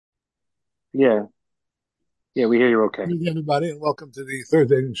Yeah, yeah, we hear you okay. Good evening, everybody, and welcome to the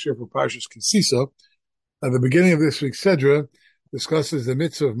Thursday share for Parshas Tisa. At the beginning of this week's Sedra discusses the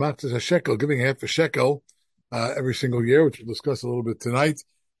mitzvah of Machatzis HaShekel, giving half a shekel every single year, which we'll discuss a little bit tonight.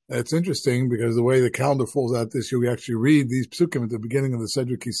 It's interesting because the way the calendar falls out this year, we actually read these psukim at the beginning of the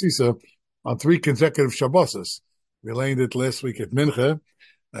Sedra Kisisa on three consecutive Shabbos. We learned it last week at Mincha,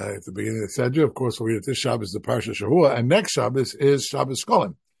 at the beginning of the Sedra. Of course, we'll read it this Shabbos, the Parsha Shavua, and next Shabbos is Shabbos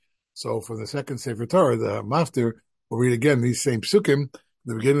Shkolim. So for the second Sefer Torah, the Maftir will read again these same psukim at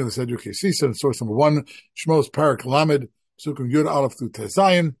the beginning of the Sedra Kisisa, and source number one, Shmos Parak Lamed, psukim Yud Aleph through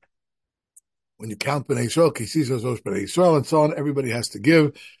Tezayin. When you count Bnei Yisrael, Kisisa Zosh Bnei Yisrael, and so on, everybody has to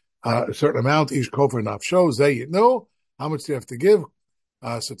give a certain amount, each kofer nafsho, they know how much they have to give.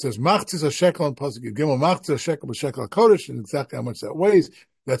 So it says, Machatzis HaShekel and Pasuk Gimel, Machatzis HaShekel b'Shekel HaKodesh, and exactly how much that weighs.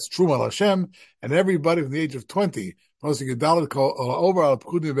 That's Truma Hashem, and everybody from the age of 20, Pasuk Yudalad Kol over al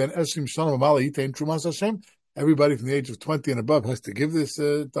Pchudim Ben Esrim Shalom Amala Yitain Trumas Hashem. Everybody from the age of 20 and above has to give this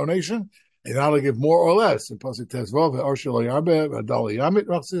donation, and not to give more or less. In Pasuk Tezvov, Arshel Yarbe, Adal Yamit,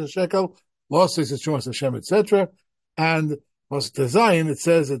 Machatzis HaShekel, Lost says Trumas Hashem, etc. And Pasuk Tezayin, it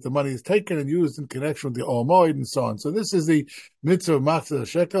says that the money is taken and used in connection with the Ol Moed and so on. So this is the mitzvah of Machatzis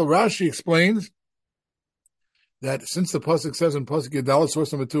HaShekel. Rashi explains that since the pasuk says in pasuk Yudalad,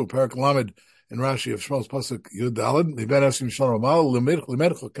 source number two, Parak Lamed in Rashi of Shmos pasuk Yudalad, Liben Esim Shalom Amal, Limed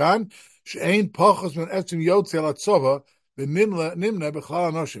Chokan, She'ein Pachos Men Esim Yotzel Atzova, V'Nimna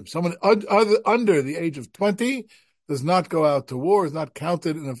B'Chlal Anoshim. Someone under the age of 20 does not go out to war, is not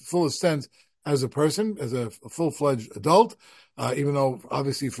counted in a fullest sense as a person, as a full-fledged adult, even though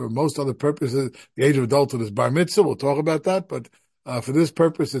obviously for most other purposes, the age of adulthood is bar mitzvah. We'll talk about that, but for this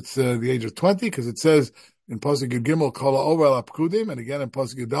purpose, it's the age of 20, because it says in Pasuk Yud Gimel, Kol Over Al Apekudim, and again in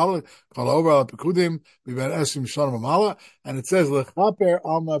Pasuk Yud Dalet, Kol Over Al Apekudim, Biben Esim Shalom Amala, and it says Lechaper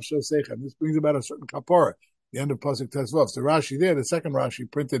Al Nafsho Sechem. This brings about a certain kapara. The end of Pasuk Tezvav. So Rashi there, the second Rashi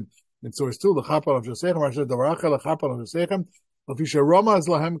printed in source two, Lechaper Al Nafsho Sechem. Rashi Davaracha Lechaper Al Nafsho Sechem. Lefisha Romaz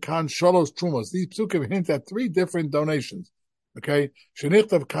Lahem Kan Shalos Trumos. These psukim hint at three different donations. Okay,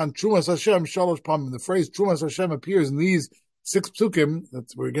 Shenichtav Kan Trumas Hashem Shalosh Pam. The phrase Trumas Hashem appears in these six psukim.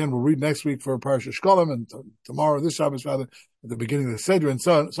 That's where again we'll read next week for Parsha Shkolim, and tomorrow, this Shabbos rather, at the beginning of the Seder, and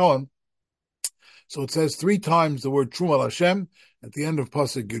so on. So it says three times the word Truma Hashem. At the end of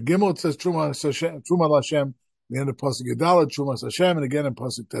Pasuk Yud Gimel, it says Truma Hashem. At the end of Pasuk Yudalad, Truma Hashem, and again in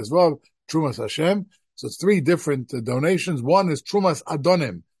Pasuk Tezvav, Truma Hashem. So it's three different donations. One is Trumas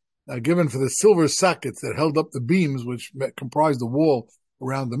Adonim, given for the silver sockets that held up the beams which comprised the wall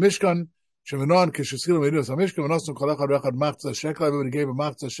around the Mishkan. Everybody gave a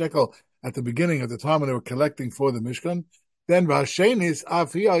Machatzis HaShekel at the beginning, at the time when they were collecting for the Mishkan. Then there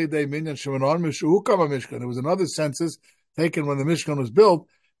was another census taken when the Mishkan was built,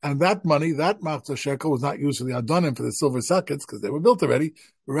 and that money, that Machatzis HaShekel, was not used for the Adonim, for the silver sockets, because they were built already,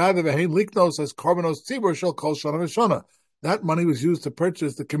 but rather Vehein Liknos as Korbanos Tzibur Shel Kol Shana V'Shana. That money was used to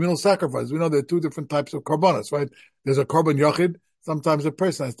purchase the communal sacrifice. We know there are two different types of korbanos, right? There's a korban yochid. Sometimes a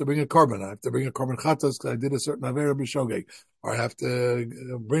person has to bring a korban. I have to bring a korban chatas because I did a certain avera b'shogeg, or I have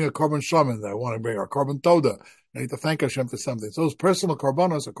to bring a korban shaman. I want to bring a korban toda. I need to thank Hashem for something. So those personal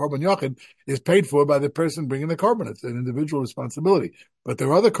korbanos, a korban yochid, is paid for by the person bringing the korban. It's an individual responsibility. But there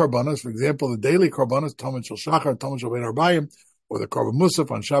are other korbanos, for example, the daily korbanos, Talmud Shel Shachar, Talmud Shel Ben Arbayim, or the korban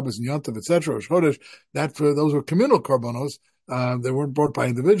musaf on Shabbos and Yom Tov, etc., or Chodesh. Those were communal korbanos. They weren't brought by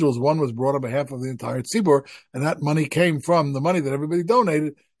individuals. One was brought on behalf of the entire tzibur, and that money came from the money that everybody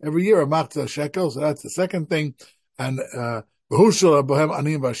donated every year, a Machatzis HaShekel. So that's the second thing. And Behushal Bohem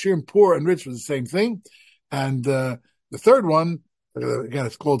Aniyim Vashir, poor and rich, was the same thing. And the third one, again,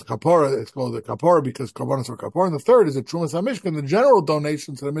 it's called kapara. It's called the kapara because korbanos are kapara. And the third is a Trumas HaMishkan, the general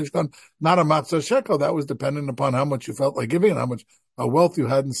donation to the Mishkan, not a Machatzis HaShekel. That was dependent upon how much you felt like giving and how much wealth you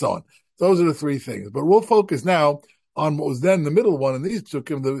had and so on. Those are the three things. But we'll focus now on what was then the middle one in these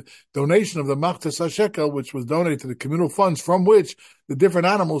psukim, the donation of the Machatzis HaShekel, which was donated to the communal funds from which the different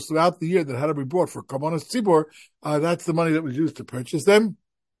animals throughout the year that had to be brought for Korbanos Tzibur, that's the money that was used to purchase them.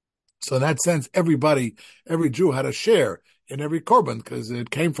 So in that sense, every Jew had a share in every korban because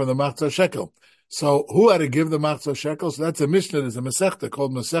it came from the Machatzis HaShekel. So who had to give the Machatzis HaShekel? So that's a Mishnah, there's a Masechta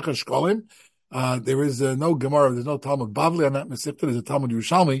called Masechah Shkolim. There is no Gemara, there's no Talmud Bavli on that Masechta, there's a Talmud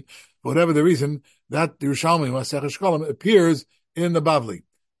Yerushalmi. For whatever the reason, that Yerushalmi, Masechah Shkolim, appears in the Bavli.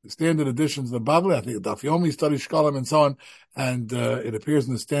 The standard editions of the Bavli, I think Daf Yomi studies Shkolim and so on, and it appears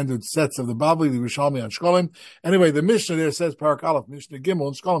in the standard sets of the Bavli, the Yerushalmi on Shkolim. Anyway, the Mishnah there says, Parak Aleph, Mishnah Gimel,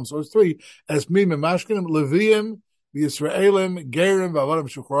 and Shkolim, so it's three, Esmim and Mashkinim, Leviim, Yisraelim, Gerim, Vavadim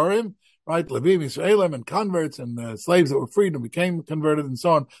Shukrarim, right? Leviim, Yisraelim, and converts, and slaves that were freed and became converted, and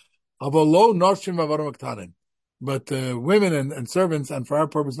so on. Avolo noshim v'avarim ketanim. But women and servants, and for our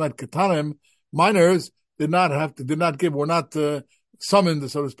purpose, not ketanim, minors, did not give, were not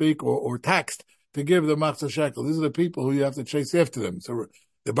summoned, so to speak, or taxed to give the Machatzis HaShekel. These are the people who you have to chase after them. So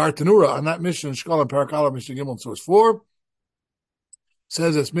the Bartanura on that mission, Shkol and Parakala, Mission Gimel, source 4,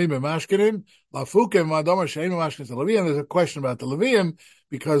 says it's me Mashkinim, Lafukim, Madama Shein Mashkin to Levium. There's a question about the Levium,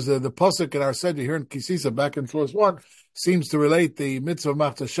 because the Pasuk in our Seder here in Kisisa, back in source 1, seems to relate the mitzvah of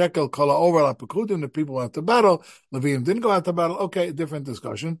Machatzis HaShekel, Kala over La Pekudim, the people went out to battle. Levium didn't go out to battle. Okay, different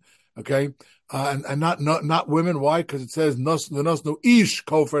discussion. Okay, and not women. Why? Because it says the nosnu ish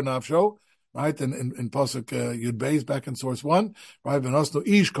kofer nafsho, right? In pasuk Yud Beis back in source 1, right? The nosnu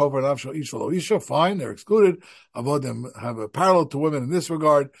ish kofer nafsho ish v'lo isha. Fine, they're excluded. Avodim have a parallel to women in this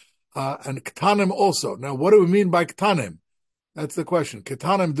regard, and ketanim also. Now, what do we mean by ketanim? That's the question.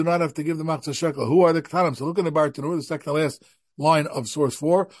 Ketanim do not have to give the Machatzis HaShekel. Who are the ketanim? So look in the Bartanur, the second to last line of source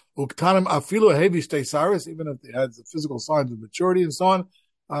 4. Uktanim afilu hevish teisaris, even if they had the physical signs of maturity and so on.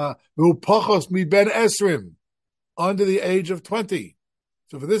 Pachos mi ben esrim, under the age of 20.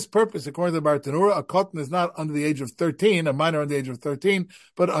 So for this purpose, according to the Bartanura, a cotton is not under the age of 13, a minor under the age of 13,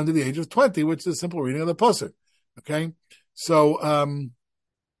 but under the age of 20, which is a simple reading of the pasuk. Okay, so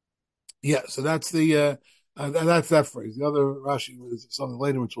so that's the that's that phrase. The other Rashi is something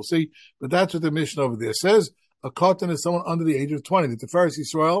later, which we'll see, but that's what the mission over there says. A cotton is someone under the age of 20. The Tiferes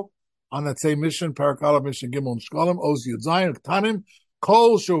Yisrael on that same mission, Parakala mission Gimel and Shkolim, Oz Yud Zayin, Ktanim.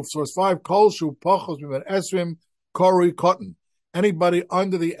 Kol shu, source 5, kol shu pachos miben esrim kori cotton. Anybody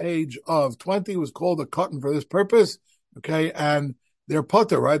under the age of 20 was called a cotton for this purpose, okay, and they're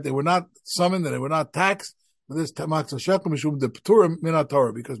putter, right? They were not summoned and they were not taxed for this Machatzis HaShekel mishum de p'turim min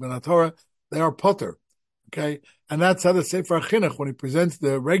Torah, because min Torah they are putter, okay? And that's how the Sefer HaChinuch, when he presents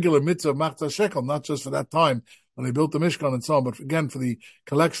the regular mitzvah of Machatzis HaShekel, not just for that time when they built the Mishkan and so on, but again for the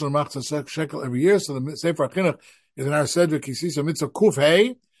collection of Machatzis HaShekel every year. So the Sefer HaChinuch is in our Sedra Kisisa mitzvah Kuf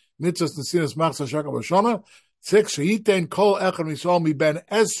Hey, mitzvah Nesinas Machatzis HaShekel B'Shana, 6, She'iten kol echad misol mi ben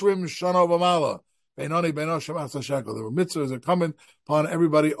esrim shana v'mala, beinoni beinosh Machatzis HaShekel. The mitzvahs are coming upon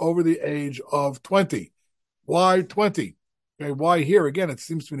everybody over the age of 20. Why 20? Okay, why here? Again, it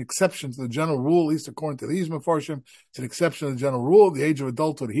seems to be an exception to the general rule, at least according to these Mefarshim. It's an exception to the general rule. The age of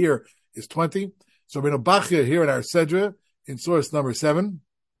adulthood here is 20. So Ben Abachia here in our Sedra, in source number 7,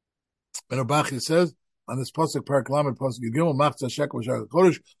 Ben Abachia says, on this pasuk Parak Lamed pasuk Yud Machatzis HaShekel B'Shar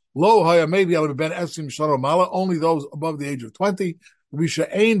Kodesh, Lo haya maybe ala ben esim shana mala, only those above the age of 20. We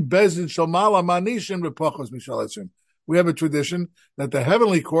she'ain bezin shalmala manishin repachos mishal esim. We have a tradition that the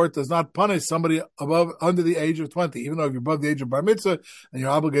heavenly court does not punish somebody under the age of 20, even though if you're above the age of bar mitzvah and you're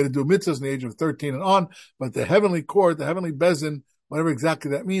obligated to do mitzvahs in the age of 13 and on. But the heavenly court, the heavenly bezin, whatever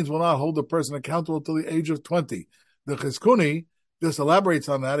exactly that means, will not hold the person accountable till the age of 20. The Chizkuni just elaborates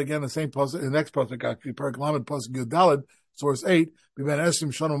on that again. The same pasuk, the next pasuk actually, Parak Lamed pasuk Yud Daled, source 8. They're not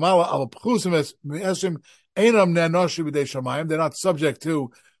subject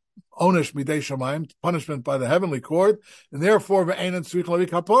to onish midei shamayim, punishment by the heavenly court, and therefore we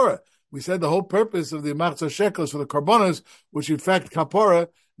said the whole purpose of the Machatzis HaShekel is for the karbonos, which effect kapora.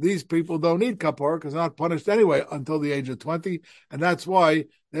 These people don't need kapora because they're not punished anyway until the age of 20, and that's why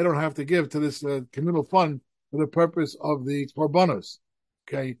they don't have to give to this communal fund for the purpose of the karbonos.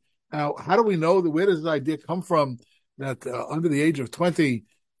 Okay, now how do we know that? Where does this idea come from? That under the age of 20,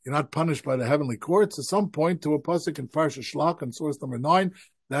 you're not punished by the heavenly courts. At some point, to a pasuk in Parsha Shlach, in source number 9,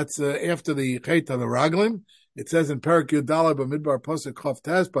 that's after the Chet of the Raglim. It says in Parak Yudala, Bamidbar pasuk Chav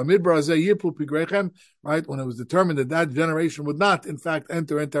Tes, Bamidbar Azeh Yipul Pigrechem, right? When it was determined that that generation would not, in fact,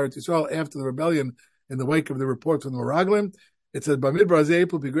 enter into Eretz Yisrael after the rebellion in the wake of the report from the Raglim. It says, Bamidbar Azeh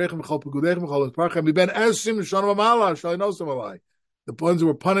Yipul Pigrechem, Chol Pigudechem, Chol Esparchem, Miben Esim Shana V'Mala, Shalai Nosam Alai. The ones who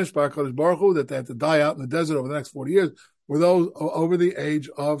were punished by HaKadosh Baruch Hu, that they had to die out in the desert over the next 40 years, were those over the age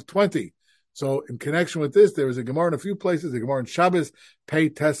of 20. So in connection with this, there is a Gemara in a few places, a Gemara in Shabbos, Pei,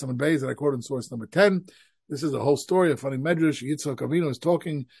 Tes, and Beis, that I quote in source number 10. This is a whole story, a funny medrash. Yitzchak Avinu is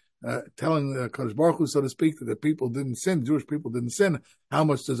talking, telling HaKadosh Baruch Hu, so to speak, that the people didn't sin, Jewish people didn't sin. How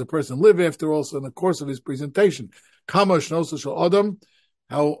much does a person live after all? So in the course of his presentation, Kama Shnosa Shal Adam,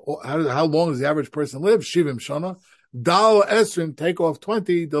 how long does the average person live? Shivim Shana. Dal Esrim, take off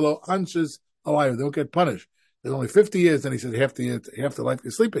 20, Delo Anshes alive. They don't get punished. There's only 50 years, and he said half the life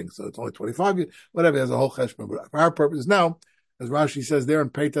you're sleeping, so it's only 25 years, whatever, there's a whole cheshbon. But for our purposes now, as Rashi says there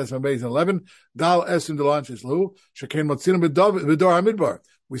in Peitas and Beis 11, Dal Esrim Delo Anshes Lu, Shekain Motzinim B'Dor HaMidbar.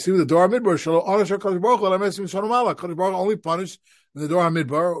 We see with the Dor HaMidbar, Shalo Onash HaKadosh Baruch Hu, Lam Esrim Shana Mala. HaKadosh Baruch Hu only punished in the Dor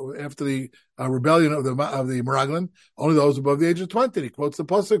HaMidbar, after the rebellion of the Meraglim, only those above the age of 20. And he quotes the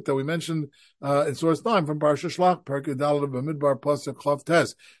pasuk that we mentioned in source 9 from Parsha Shlach, Perek Yudalad of Bamidbar, pasuk Chav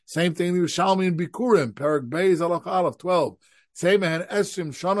Tes. Same thing with Shalmi and Bikurim, Perek Beis Alach Aleph 12. Same man Esrim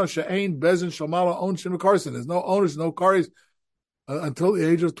Shana She'ain Bezin Shalmala Onshin Karsin. There's no owners, no karis until the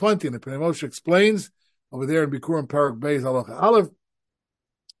age of 20. And the Pnei Moshe explains over there in Bikurim, Perek Beis Alach Aleph,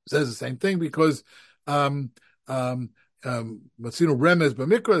 says the same thing because Matzino Remez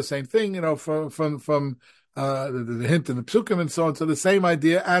B'Mikra, the same thing, from the hint in the Psukim and so on. So the same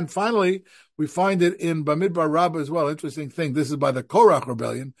idea. And finally, we find it in Bamidbar Rabbah as well. Interesting thing. This is by the Korach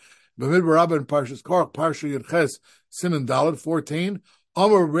rebellion. Bamidbar Rabbah in Parshas Korach, Parsha Yudches, Siman Daled 14.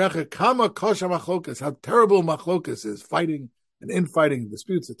 Amar Recha Kama Kosha Machlokas. How terrible Machlokas is. Fighting and infighting,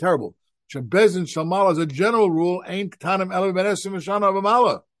 disputes are terrible. Shebezin Shalmala, as a general rule, ain't Ktanim Ele Ben Esim Shana of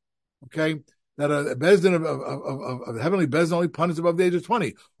Amala. Okay, that a bezdin of heavenly bezdin only punishes above the age of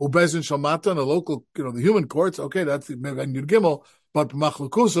 20. Or bezdin shalmata in the local, the human courts. Okay, that's the Ben Yud Gimel. But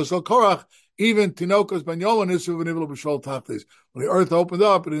machlukusa shel korach, even tinokos ben yoman isu v'nivlu b'shol tachlis. When the earth opened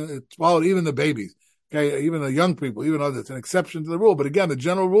up, it swallowed even the babies. Okay, even the young people, even others. It's an exception to the rule. But again, the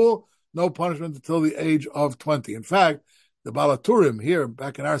general rule: no punishment until the age of 20. In fact, the Balaturim here,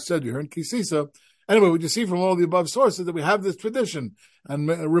 back in our said, you heard in Kisisa. Anyway, what you see from all the above sources that we have this tradition and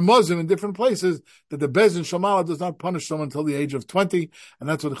remuzim in different places that the Bezin Shamala does not punish someone until the age of 20, and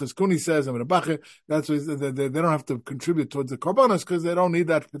that's what the Chizkuni says. I mean, that's what they don't have to contribute towards the korbanos because they don't need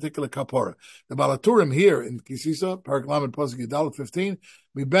that particular kapora. The Balaturim here in Kisisa, Parak Lamed Pasuk Yudaled 15,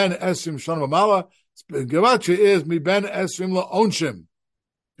 mi ben esrim shana mala. Gavacha is mi ben esrim la onshim.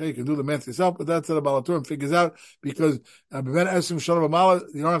 Okay, you can do the math yourself, but that's what the Balaturim figures out because mi ben esrim shana mala,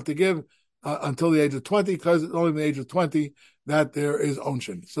 you don't have to give until the age of 20, because it's only in the age of 20 that there is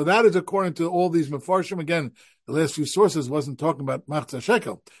onshin. So that is according to all these mefarshim. Again, the last few sources wasn't talking about Machatzis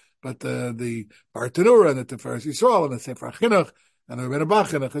HaShekel, but the Bartanura and the Tiferes Yisrael and the Sefer HaChinuch and the Rebbe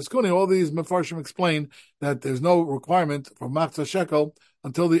Bach and the Chizkuni, all these mefarshim explain that there's no requirement for Machatzis HaShekel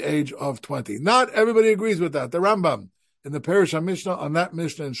until the age of 20. Not everybody agrees with that. The Rambam in the Perish HaMishnah, on that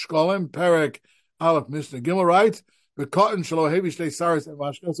Mishnah in Shkolim, Perek Aleph Mishnah Gimel writes, the cotton shalohevi shtei saris and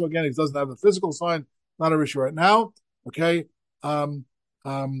mashka. So again, he doesn't have the physical sign, not a issue right now. Okay.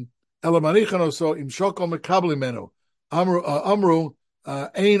 Elamanichano so im shokol mekabli menu. Amru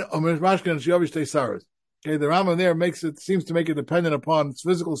ein mashka and shiovi shtei saris. Okay, the Rambam there seems to make it dependent upon its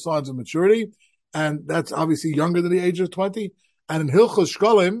physical signs of maturity, and that's obviously younger than the age of 20. And in Hilchos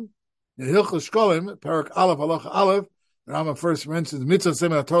Shkolim, Perek Aleph Halacha Aleph, the Rambam first mentions mitzvah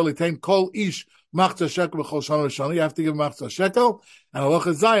semen atorli ten kol ish Machatzis HaShekel b'chol shana v'shana. You have to give Machatzis HaShekel. And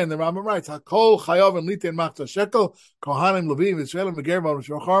Halacha Zayin, the Rambam writes, Hakol chayav and litin Machatzis HaShekel, Kohanim, Levim, Yisraelim, V'ger, V'al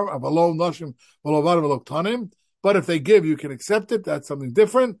Shachar, Avalo, Noshim, V'lo Vadim, V'lo Ktanim. But if they give, you can accept it. That's something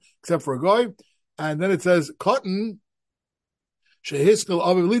different, except for a goy. And then it says, cotton, shehiskel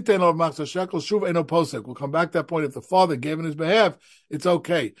aviv litin of Machatzis HaShekel, shuv eno posek. We'll come back to that point. If the father gave in his behalf, it's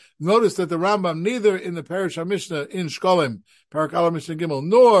okay. Notice that the Rambam, neither in the Perish HaMishnah in Shkolim, Parak Aleph Mishnah Gimel,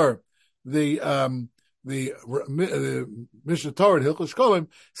 nor the Mishnah Torah in Hilchos Shkolim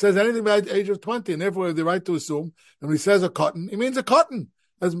says anything about the age of 20, and therefore we have the right to assume that when he says a cotton, he means a cotton.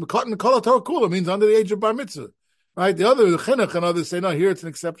 As cotton, Kol HaTorah Kula means under the age of Bar Mitzvah. Right? The Chinuch and others say, no, here it's an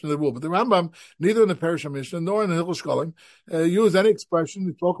exception to the rule. But the Rambam, neither in the Perish HaMishnah nor in the Hilchos Shkolim, use any expression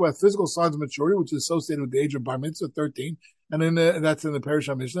to talk about physical signs of maturity, which is associated with the age of Bar Mitzvah, 13, and that's in the Perish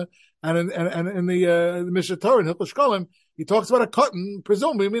HaMishnah, and in the Mishnah Torah in Hilchos Shkolim, he talks about a cotton,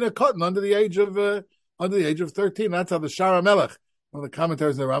 presumably mean a cotton under the age of 13. That's how the Shara Melech, one of the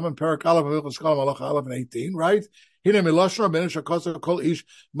commentaries in the Rambam, Perek Aleph of Hilchos Shkolim, Halacha Aleph and 18, right? Hine milashon rabbeinu shakosah kol ish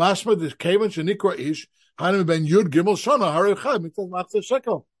mashma d'kevan shenikra ish hanim ben yud gimel shana harei chad mitzvah Machatzis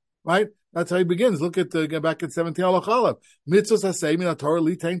HaShekel. Right? That's how he begins. Look at get back at 17 Halacha Aleph. Mitzvahs hasei min haTorah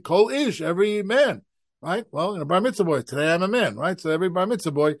litain kol ish, every man. Right? Well, in a bar mitzvah boy, today I'm a man, right? So every bar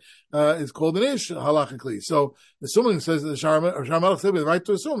mitzvah boy is called an ish halachically. So assuming it says the Shara Melech said we have the right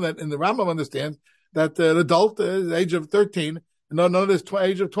to assume that, in the Rambam understands that an adult is the age of 13, and none of this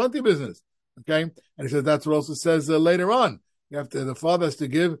age of 20 business. Okay? And he says that's what also says later on. The father has to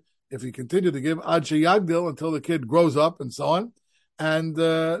give, if he continued to give, ad sheyagdil, until the kid grows up and so on. And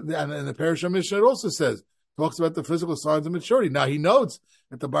in the Perish HaMishnah it also talks about the physical signs of maturity. Now he notes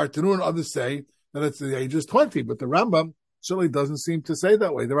that the Bartanur and others say that it's the age is 20, but the Rambam certainly doesn't seem to say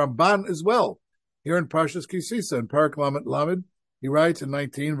that way. The Ramban as well. Here in Parshas Kisisa, in Parak Lamed, he writes in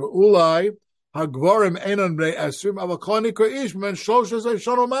 19, V'ulai hagvarim enon bnei esrim avakol nikra ish men shlosh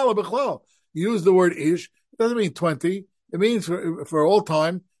shana mala b'chlal. You use the word ish. It doesn't mean 20. It means for all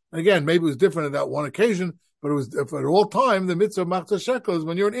time. And again, maybe it was different at that one occasion, but it was for all time the mitzvah of Machatzis HaShekel is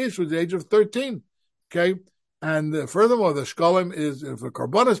when you're an ish with the age of 13. Okay, and furthermore, the shkolim is for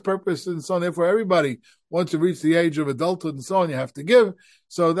karbonos purpose and so on. Therefore, everybody once you reach the age of adulthood and so on, you have to give.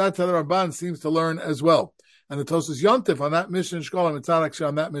 So that's how the Ramban seems to learn as well. And the Tosas Yontif on that mission in shkolim, it's not actually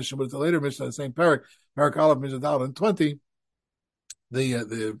on that mission, but it's a later mission on the same parak Aleph Mishnah Daled and 20.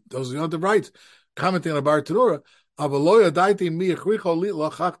 The Tosas Yontif writes, commenting on the Bar Tanura. I don't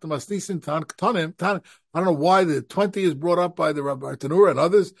know why the 20 is brought up by the Bar Tanura and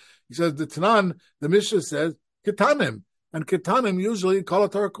others. He says the Tanan, the Mishnah says Ketanim, and Ketanim usually Kol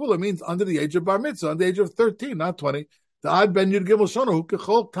HaTorah Kula means under the age of Bar Mitzvah, under the age of 13, not 20. The Ad Ben Yud Gimel Shana who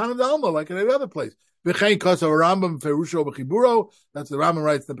Kechol Tanan Alma, like in every other place. V'chein Kosav Rambam Ferusho B'Chiburo. That's the Rambam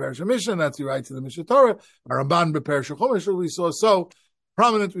writes in the Parashat Mishnah. That's he writes in the Mishnah Torah. Ramban B'Parashat Chumash. We saw so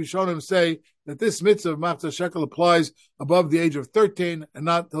prominent. We shown him say that this mitzvah of Machatzis HaShekel applies above the age of 13 and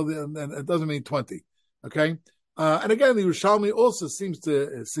not till and it doesn't mean 20. Okay. And again, the Yerushalmi also seems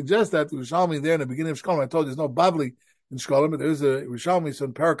to suggest that the Yerushalmi there in the beginning of Shkolim, I told you there's no Bavli in Shkolim, but there's a Yerushalmi, so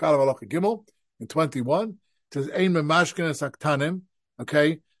in Parak Aleph Halacha Gimel, in 21, it says, Ein memashkenes aktanim,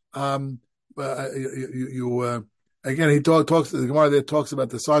 okay? Again, he talks, the Gemara there talks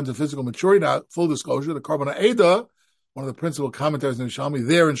about the signs of physical maturity. Now, full disclosure, the Korban Eda, one of the principal commentaries in Yerushalmi,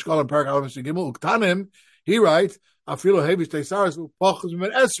 there in Shkolim, Parak Aleph Gimel, Uktanim, he writes, Afilo Hevish Teisaris, Upachos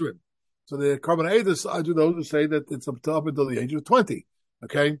Min Esrim. So the Korban Eidos are those who say that it's up until the age of 20.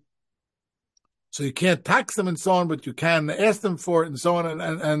 Okay? So you can't tax them and so on, but you can ask them for it and so on.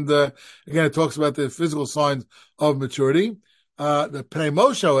 And again, it talks about the physical signs of maturity. The Pnei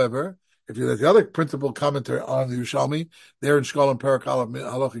Moshe, however, if you look at the other principal commentary on the Yerushalmi, there in Shkolim Parak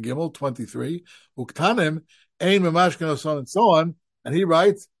Halacha Gimel, 23, Uktanim, Ein Memashkin, so on and so on. And he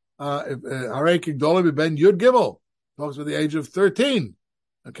writes, Harei Kigdolim Ben Yud Gimel, talks about the age of 13.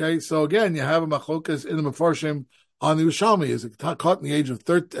 Okay, so again, you have a machlokas in the Mefarshim on the Yerushalmi. Is it caught in the age of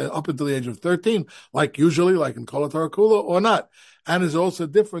 13, up until the age of 13, like usually, like in Kol HaTorah Kula, or not? And there's also a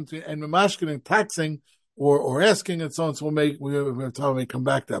difference in Memashkin and taxing or asking and so on. So we have time to come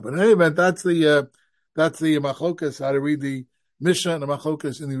back to that. But in any event, that's the machlokas, how to read the Mishnah and the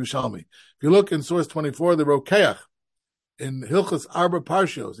machlokas in the Yerushalmi. If you look in source 24, the Rokeach, in Hilchos Arba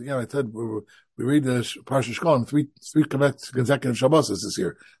Parshios, again, I said we read the Parsha Shkolim, three consecutive Shabbos this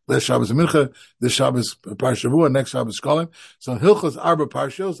year. Last Shabbos Mincha, this Shabbos Parsha Shavuot, next Shabbos Shkolim. So in Hilchos Arba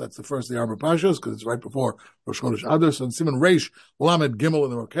Parshios, that's the first of the Arba Parshios, because it's right before Rosh Chodesh Adar. So in Simon Reish, Lamed Gimel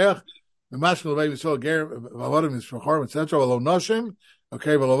in the Rokeach, the Mashkel Levei Yisrael Ger, Vavadim Yisrachorim, etc. V'lo Noshim,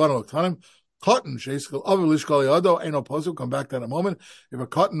 okay, V'lo Tanim. Cotton, Sheiskal, Avu Lishkal Yado, Ain't no Posuk, come back to that in a moment.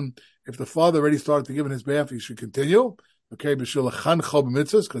 If the father already started to give in his behalf, he should continue. Okay, because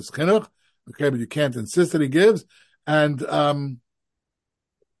it's chinuch. Okay, but you can't insist that he gives. And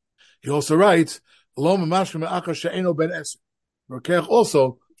he also writes, Rokech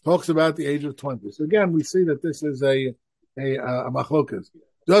also talks about the age of 20. So again, we see that this is a machlokas.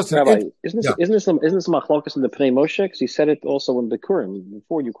 Rabbi, isn't this a machlokas in the Pnei Moshe? Because he said it also in the Bikurim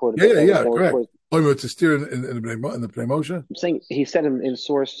before you quoted. Yeah, correct. It's a steer in the Pnei Moshe. I'm saying he said in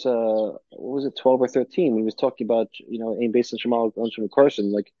source, what was it, 12 or 13? He was talking about aim based on Shemal on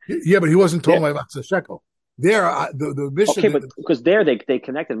Carson, like. Yeah, but he wasn't talking about Machatzis HaShekel. There, the mission. Okay, but because there they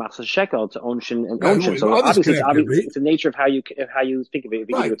connected Machatzis HaShekel to Onshin and Onshin. So obviously, it's the nature of how you think of it. If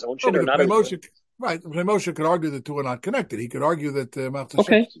you think it's Onshin or not. Right, Pnei Moshe could argue that two are not connected. He could argue that Machatzis HaShekel.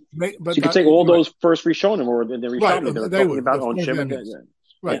 Okay, but so you could take all those first Rishonim or the Rishonim. Right, they were talking about Onshin.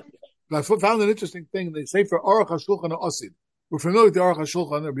 Right. But I found an interesting thing. They say for Aruch HaShulchan HaOsid. We're familiar with the Aruch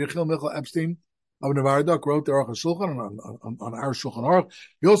HaShulchan. Rabbi Yechiel Michal Epstein of Nevardok wrote the Aruch HaShulchan on our Shulchan Aruch.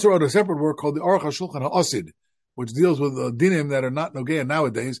 He also wrote a separate work called the Aruch HaShulchan HaOsid, which deals with dinim that are not nogea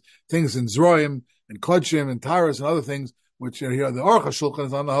nowadays, things in Zroim and Kodshim and Taras and other things, which here the Aruch HaShulchan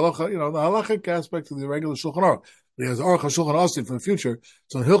is on the halacha, the halachic aspect of the regular Shulchan Aruch. But he has Aruch HaShulchan HaOsid for the future.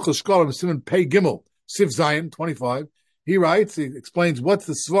 So in Hilchos Shkolim, Simon Pei Gimel, Sif Zion, 25, he writes, he explains what's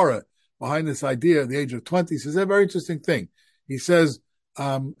the svara behind this idea at the age of 20. He says a very interesting thing. He says,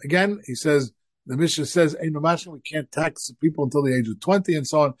 the Mishnah says, we can't tax people until the age of 20 and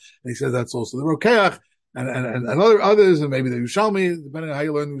so on. And he says that's also the Rokeach and others, and maybe the Yerushalmi, depending on how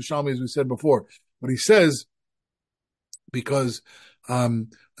you learn the Yerushalmi, as we said before. But he says, because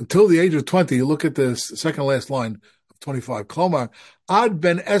until the age of 20, you look at the second last line of 25, Klomar, Ad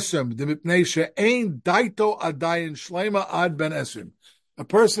ben Esrim, the Mipnei she'ein daito adayin shlema ad ben Esrim. A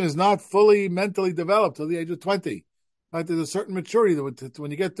person is not fully mentally developed till the age of 20. Right? There's a certain maturity that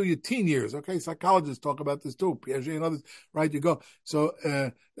when you get through your teen years. Okay, psychologists talk about this too. Piaget and others. Right? You go. So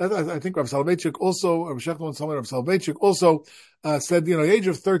I think Rav Soloveitchik also, Rav Shechtel and someone Rav Soloveitchik also said, the age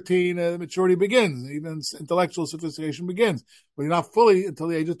of 13, maturity begins. Even intellectual sophistication begins. But you're not fully until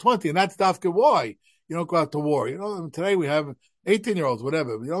the age of 20, and that's dafka why you don't go out to war. Today we have 18-year-olds,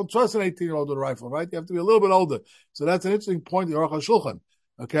 whatever. You don't trust an 18-year-old with a rifle, right? You have to be a little bit older. So that's an interesting point in the Aruch HaShulchan.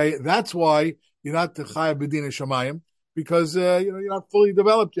 Okay, that's why you're not Chayav B'din Shamayim, because you're not fully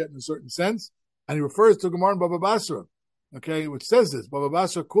developed yet in a certain sense. And he refers to Gemara in Baba Basra, okay, which says this: Baba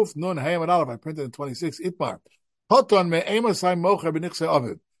Basra Kuf Nun Hayam and Aleph. I printed in 26 Itmar. Hoton me'emasai mocher b'nichsei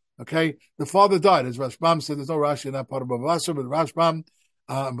aviv. Okay, the father died, as Rashbam said. There's no Rashi in that part of Baba Basra, but Rashbam.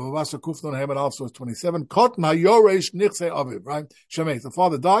 Baba Basra Kuf Nun Hayam and Aleph, so it's 27. Kot ma'yoresh nichsei aviv. Right, Shemei. The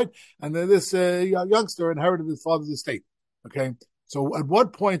father died, and then this youngster inherited his father's estate. Okay, so at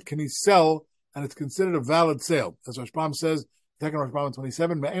what point can he sell? And it's considered a valid sale. As Rashbam says, second Rashbam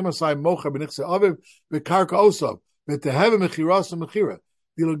 27, Me'emasai mocha b'nichse aviv, b'karka osov, b'teheve mechiras mechira.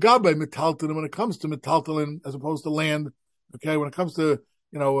 Dilagabe metaltalin, when it comes to metaltalin, as opposed to land, okay, when it comes to,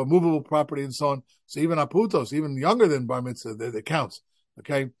 a movable property and so on. So even aputos, even younger than bar mitzvah, that counts,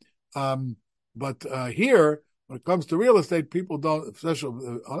 okay? But here, when it comes to real estate, people don't,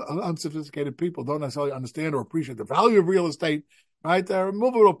 especially unsophisticated people, don't necessarily understand or appreciate the value of real estate. Right,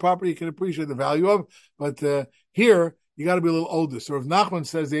 movable property you can appreciate the value of, but here you got to be a little older. So Rav Nachman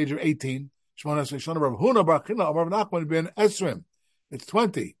says the age of 18. Rav Huna bar China, Rav Nachman ben Esrim. It's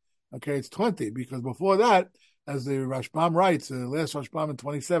 20. Okay, it's 20 because before that, as the Rashbam writes, the last Rashbam in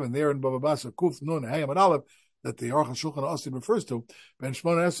 27, there in Baba Basra Kuf Nun Hayam and Aleph, that the Aruch HaShulchan Osid refers to, Ben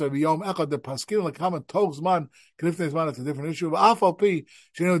Shmona Esra v'Yom Echad the Paskin l'Kama Tov Zman Knifnei Zman. It's a different issue. Afal Pi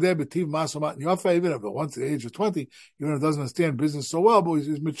Sheinu Dei B'Tiv Masomat Yofa. Even if once at the age of 20, even if it doesn't understand business so well, but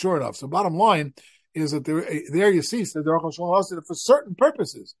he's mature enough. So bottom line is that there you see that the Aruch HaShulchan Osid for certain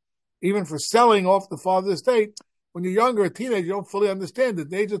purposes, even for selling off the father's estate. When you're younger, a teenager, you don't fully understand it.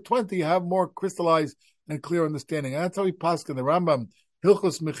 At the age of 20, you have more crystallized and clear understanding. And that's how he paskin the Rambam.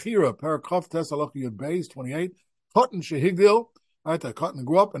 Hilchos Mechira, Parakov Tes Halach Yud Beis 28. Cotton Shehigdil, right? Cotton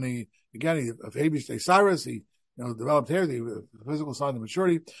grew up, and he of Habish Cyrus, he developed hair, the physical sign of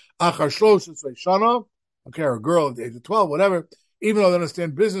maturity. Achar Shlosh Shana, okay, or a girl at the age of 12, whatever. Even though they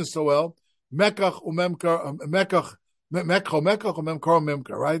understand business so well, Mekach umemkar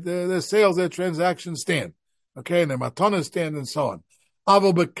umemkar, right? Their sales, their transactions stand, okay, and their matanas stand, and so on.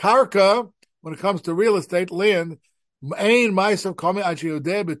 Avo bekarka, when it comes to real estate, land. Ain ma'asav kami ad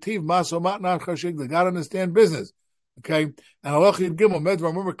sheyodeh b'tiv maso matnach chashig. They got to understand business, okay. And halach yid gimel medvar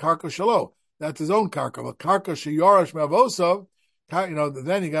remember karka shalo. That's his own karka. But karka sheyorash me'avosav,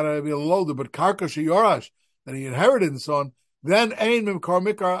 then you got to be a little older. But karka sheyorash that he inherited and so on. Then ain mimkar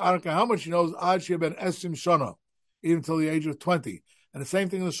mikar. I don't care how much he knows. Ad sheben esim shana, even until the age of 20. And the same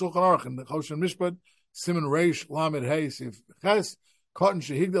thing in the Shulchan Aruch in the Choshen Mishpat, Siman Reish Lamed Hey Sif Ches Cotton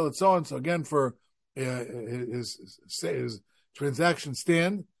Shehigdal and so on. So again for his transaction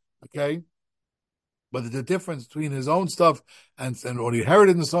stand, okay, but the difference between his own stuff and what he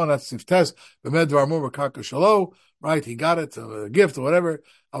inherited and so on, that's siftes b'medvar mur karka shalo, right? He got it, a gift or whatever.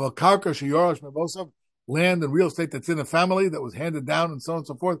 Aval karka sheyorash mevosav, land and real estate that's in the family that was handed down and so on and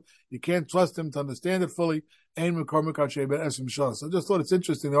so forth. You can't trust him to understand it fully. So I just thought it's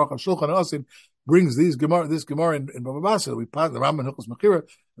interesting. The Aruch HaShulchan Osid brings this Gemara in Baba Basra. We pass the Rambam Hilchos Mechira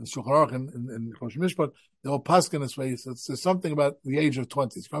and the Shulchan Aruch in Choshen Mishpat. They all pass in this way. So there's something about the age of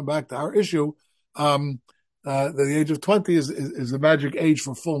 20. It's coming back to our issue. The age of 20 is the magic age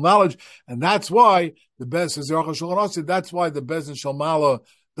for full knowledge, and that's why the Bez says the Aruch HaShulchan Osid. That's why the Bez in Shalmala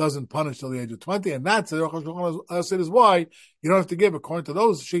doesn't punish till the age of 20, and that's the Aruch HaShulchan Osid is why you don't have to give, according to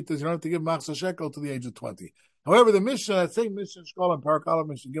those shittas, you don't have to give Machatzis HaShekel to the age of 20. However, the Mishnah, that same Mishnah Shkol and Parak Aleph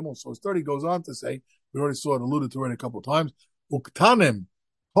Mishnah Gimel source 30 goes on to say, we already saw it alluded to it a couple of times, Uktanim,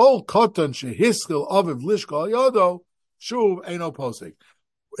 Kol Kotan Shehiskil Aviv Lishkal Yodo, Shuv Eino Posek.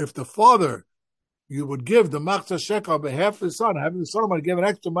 If the father, you would give the Machatzis HaShekel on behalf of his son, having the son might give an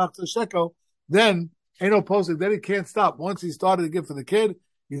extra Machatzis HaShekel, then Eino Posek, then he can't stop. Once he started to give for the kid,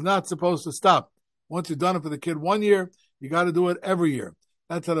 he's not supposed to stop. Once you've done it for the kid 1 year, you got to do it every year.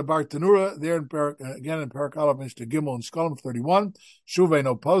 That's at a Bar Tanura, there in again in Parak Aleph Mishnah Gimel and Shkolim 31. Shuvei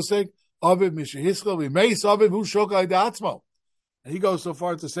no posek, Aviv Mishahiskal, Vimeis Aviv Hu Shokai Da'atzmo. And he goes so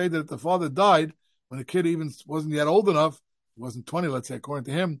far to say that if the father died, when the kid even wasn't yet old enough, he wasn't 20, let's say, according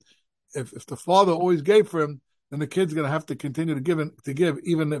to him, if the father always gave for him, then the kid's going to have to continue to give,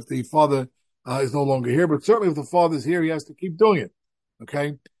 even if the father is no longer here. But certainly if the father's here, he has to keep doing it.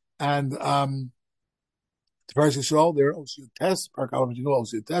 Okay? And Tiferes Yisrael, there, OCU test, Parak Aleph Mishnah Gimel,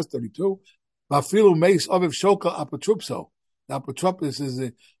 OCU test, 32. Vafilu meis aviv shoka apatrupso. The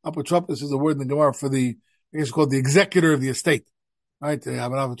apotropos is a word in the Gemara for the, I guess it's called the executor of the estate. Right? An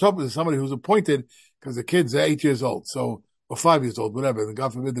apotropos is somebody who's appointed because the kid's 8 years old, so, or 5 years old, whatever. And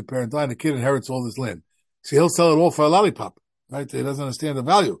God forbid the parent die, and the kid inherits all this land. So he'll sell it all for a lollipop. Right? He doesn't understand the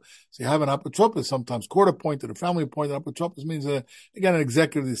value. So you have an apotropos, sometimes court appointed or family appointed. Apotropos means, again, an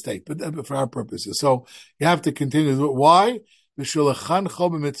executive of the estate, but for our purposes. So you have to continue to do it. Why?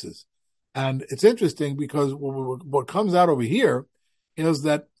 And it's interesting because what comes out over here is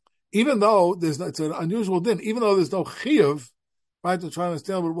that even though it's an unusual din, even though there's no chiyuv, right, to try to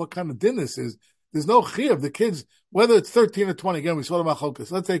understand what kind of din this is, there's no chiyuv. The kids, whether it's 13 or 20, again, we saw the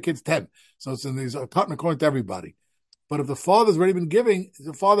Machatzis. Let's say the kid's 10. So it's in these cutting according to everybody. But if the father's already been giving,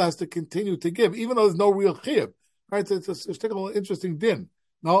 the father has to continue to give, even though there's no real chiyuv. Right? It's a interesting din.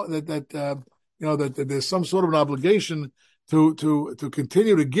 No, that there's some sort of an obligation to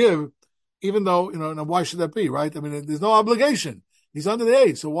continue to give, even though, now why should that be, right? I mean, there's no obligation. He's under the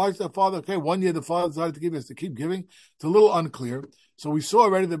age. So why is the father, okay, 1 year the father decided to give, he has to keep giving? It's a little unclear. So we saw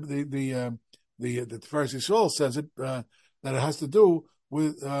already the Pharisee Yisrael says it, that it has to do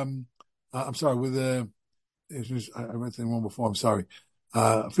with, I read the one before, I'm sorry.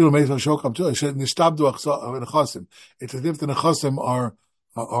 It's as if the nechasim are,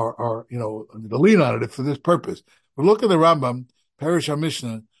 the lean on it for this purpose. But look at the Rambam, Perish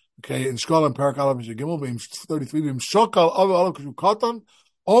HaMishnah, okay, in Shkol and Parak Aleph Gimel, 33, Shokal Olav Kashu Katan,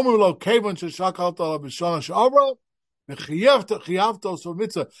 Omer Lo Kevon Sheshakal Olav B'Shana She'Avra, Chiyavto So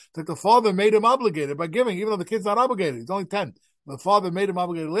Mitzvah, that the father made him obligated by giving, even though the kid's not obligated. He's only 10. The father made him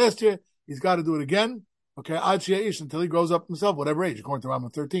obligated last year. He's got to do it again. Okay, Ad She'ish, until he grows up himself, whatever age, according to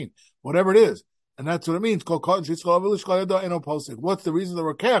Rambam 13, whatever it is. And that's what it means. What's the reason the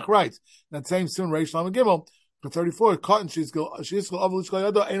Rokeach writes that same Sim Reish Lamed Gimel for 34? Cotton has to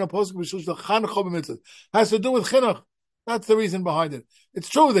do with chinuch. That's the reason behind it. It's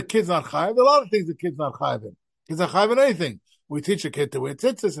true the kid's not chayav. There are a lot of things the kid's not chayav in. Kids not chayav in anything. We teach a kid to wear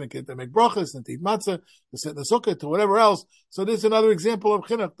tzitzis and a kid to make brachas and to eat matzah, to sit in the sukkah, to whatever else. So this is another example of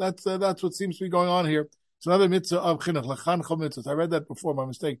chinuch. That's what seems to be going on here. It's another mitzvah of chinuch, lachan chol mitzvahs. I read that before, my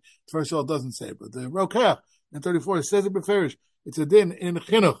mistake. The first all doesn't say it, but the Rokeach in 34 it says it beferish. It's a din in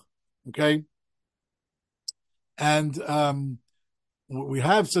chinuch. Okay, and we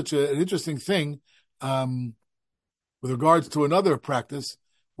have such an interesting thing with regards to another practice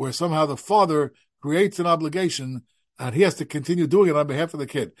where somehow the father creates an obligation and he has to continue doing it on behalf of the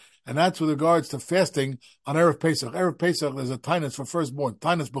kid, and that's with regards to fasting on Erev Pesach. Erev Pesach is a tainus for firstborn,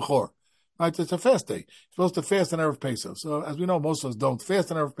 tainus bechor. Right, it's a fast day. You're supposed to fast on Erev Pesach. So, as we know, most of us don't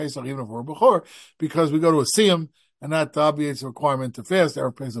fast on Erev Pesach, even if we're a Bechor, because we go to a Siyum, and that obviates a requirement to fast.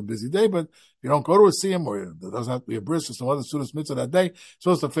 Erev Pesach is a busy day, but if you don't go to a Siyum, or there doesn't have to be a bris or some other Sudas Mitzvah that day, you're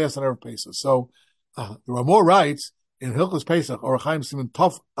supposed to fast on Erev Pesach. So, there are more rights in Hilchos Pesach, or Chaim Simon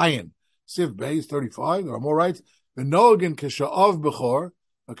Tov Ayin, Siv Beis 35, there are more rights. The Noagin Kesha'av Bechor,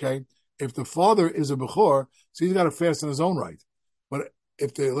 okay, if the father is a Bechor, so he's got to fast in his own right. But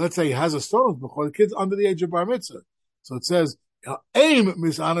if let's say he has a son before the kid's under the age of bar mitzvah, so it says aim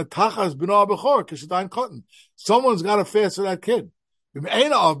misana tachas b'noah bechor k'shadayin cotton. Someone's got to fast for that kid. If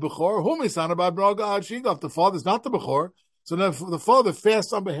of bechor, who misana b'noah ga'ad shigaf? The father's not the bechor, so then the father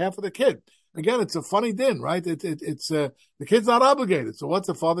fasts on behalf of the kid. Again, it's a funny din, right? It's the kid's not obligated. So what's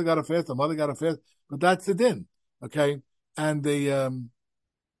the father got to fast? The mother got to fast, but that's the din, okay? And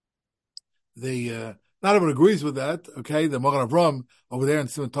not everyone agrees with that, okay? The Magen Avram over there in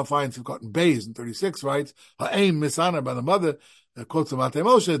Simon Tafai and Cotton Bays in 36 writes, Ha'aim misana by the mother, quotes the Matei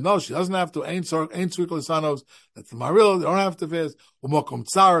Moshe, no, she doesn't have to, ain't sweet lisanos, that's the Maril, they don't have to fast, Umokum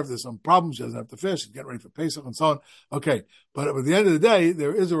Tsar, if there's some problem, she doesn't have to fast, she's getting ready for Pesach and so on. Okay, but at the end of the day,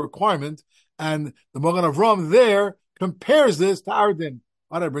 there is a requirement, and the Magen Avram there compares this to our din.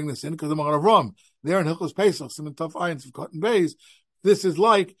 Why did I bring this in? Because the Magen Avram, there in Hilchos Pesach, Simon Tafai and Cotton Bays, it's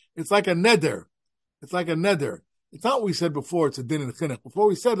like a neder. It's like a neder. It's not what we said before, it's a din in chinuch. Before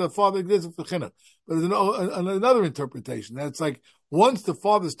we said the father exists for chinuch. But there's another interpretation. That's like, once the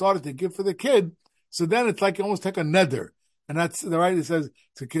father started to give for the kid, so then it's like you almost take a neder. And that's, right, it says,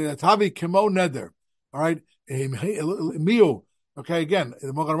 tavi kimo neder. All right? Miu. Okay, again,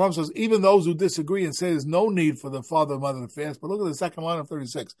 the Magen Avram says, even those who disagree and say there's no need for the father and mother to fast, but look at the second line of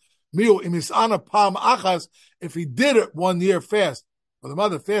 36. Miu, imisana pam achas, if he did it 1 year fast, or the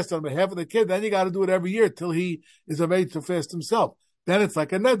mother fasts on behalf of the kid, then you got to do it every year till he is of age to fast himself. Then it's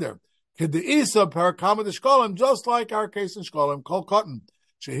like a neder. Ked'isa parakama de shkolim, just like our case in shkolim, kol cotton.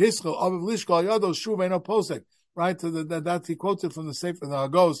 Shehischel aviv lishkol yado shuv eno posek. Right? So that he quotes it from the Sefer, the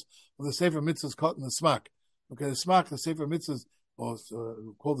Agos, of the Sefer Mitzvahs cotton, the Smak. Okay, the Smak, the Sefer Mitzvahs, or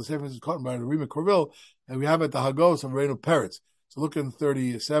called the Sefer Mitzvahs Cotton by the Rima Corville, and we have at the Hagos of Reino Peretz. So look in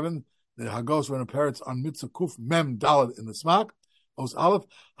 37, the Hagos Reino Peretz on Mitzvah Kuf Mem Dalad in the Smak. Os Aleph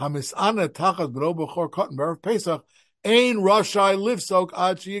Hamisana Tachas B'ro B'chor Cotton B'erev Pesach Ein Rashai Livsok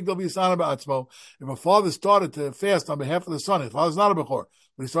Ad Sheyigdal V'Yisana B'Atzmo. If a father started to fast on behalf of the son, his father's not a B'chor,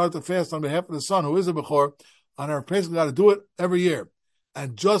 but he started to fast on behalf of the son who is a B'chor, on Erev Pesach, got to do it every year.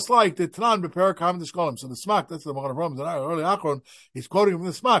 And just like the Tanan B'Perek Hamid Shkolim, so the Smak, that's the Magen Avraham, the early Achron, he's quoting from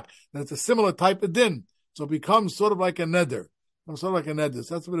the Smak, that it's a similar type of din. So it becomes sort of like a neder. So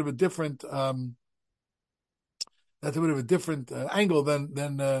that's a bit of a different, angle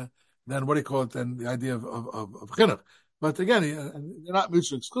than what do you call it, than the idea of chinuch. But again, they're not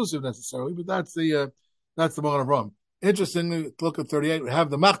mutually exclusive necessarily, but that's the Magen Avraham. Interestingly, look at 38, we have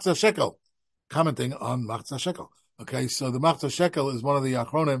the Machatzis HaShekel commenting on Machatzis HaShekel. Okay, so the Machatzis HaShekel is one of the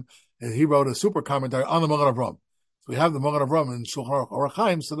Achronim, and he wrote a super commentary on the Magen Avraham. So we have the Magen Avraham in Shulchan Aruch Orach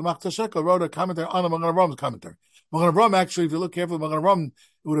Chaim, so the Machatzis HaShekel wrote a commentary on the Magen Avraham's commentary. Magen Avraham, actually, if you look carefully, Magen Avraham, it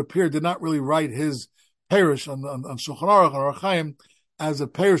would appear, did not really write his parish on Shulchan Aruch and Orach Chaim as a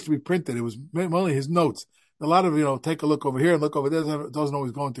parish to be printed. It was only his notes. A lot of, take a look over here and look over there. It doesn't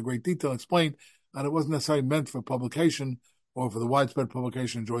always go into great detail and explain, and it wasn't necessarily meant for publication or for the widespread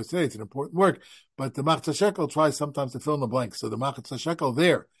publication enjoys today. It's an important work, but the Machatzis HaShekel tries sometimes to fill in the blanks. So the Machatzis HaShekel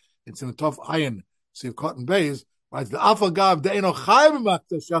there, it's in the Tov Ayin, so you've cotton bays, right? The Afal Gav, De'eno Chayiv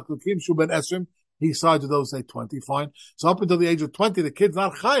Machatzis HaShekel, Kim Shu Ben Esrim, he sided those, say 20, fine. So up until the age of 20, the kid's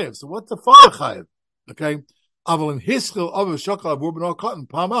not Chayiv. So what's the father Chayiv? Okay? Aval in Hischil, Av HaShekel, Avur Ben Cotton,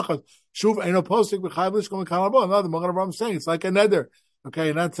 Pa'amachas, Shuv Eino Posik, B'Chayiv Lishkom, B'Kalabo. Now the Magen Avraham is saying it's like a neder. Okay?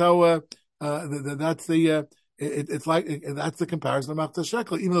 And that's how, that's the, it's like that's the comparison of Machatzis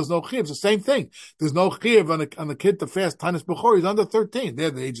HaShekel. Even though there's no chiyuv, it's the same thing. There's no chiyuv on the kid to fast Tanis B'chor. He's under 13. There,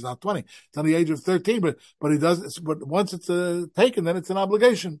 the age is not 20. It's on the age of 13. But he does. But once it's taken, then it's an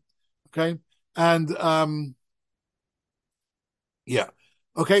obligation. Okay, and yeah,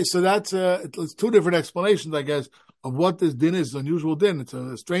 okay. So that's it's two different explanations, I guess, of what this din is. An unusual din. It's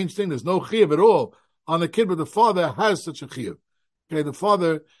a strange thing. There's no chiyuv at all on the kid, but the father has such a chiyuv. Okay, the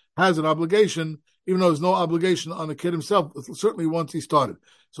father has an obligation, even though there's no obligation on the kid himself, certainly once he started.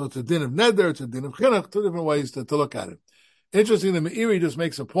 So it's a din of neder, it's a din of chinuch, two different ways to look at it. Interesting, the Meiri just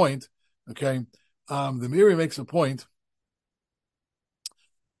makes a point, okay? The Meiri makes a point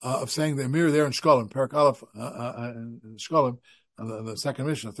of saying the Meiri there in Shkolim, Perak Aleph, in Shkolim, on the second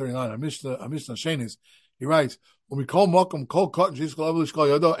Mishnah, 39, Mishnah Shenis, he writes, when we call Mokum, call cotton, Shishkol Avlish Kol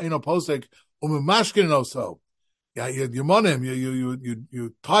Yodo, Eino Posek, Mashkin also. Yeah, you mon him,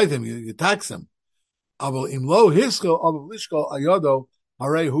 you tithe him, you tax him. If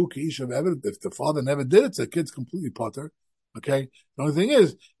the father never did it, so the kid's completely potter. Okay? The only thing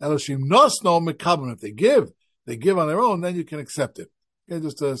is, if they give on their own, then you can accept it. Okay,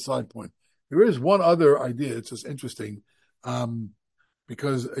 just a side point. There is one other idea, it's just interesting,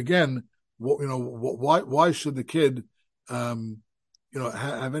 because again, why should the kid,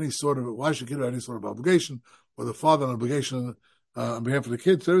 have any sort of, why should the kid have any sort of obligation, or the father an obligation on behalf of the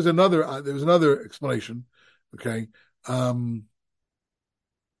kids? So there's another explanation, okay?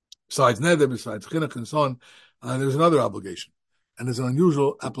 Besides neder, besides chinuch and so on, there's another obligation, and there's an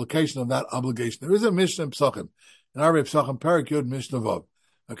unusual application of that obligation. There is a Mishnah in Psachim, in our Psachim Perak Yud Mishnah Vav,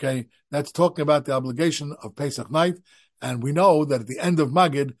 okay? That's talking about the obligation of Pesach night, and we know that at the end of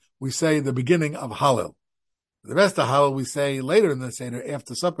Magid we say the beginning of Hallel. The rest of Hallel we say later in the Seder,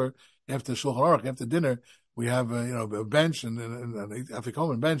 after supper, after Shulchan Aruch, after dinner. We have, a bench and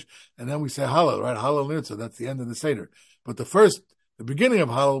Afikomen bench, and then we say Hallel, right? Hallel Nirtzah, that's the end of the Seder. But the beginning of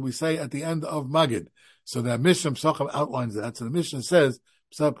Hallel, we say at the end of Magid. So that Mishnah Psachim outlines that. So the Mishnah says,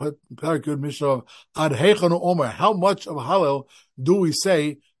 Mishnah of Ad Heichanu Omer, how much of Hallel do we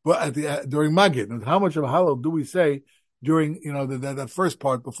say during Magid? And how much of Hallel do we say during, that first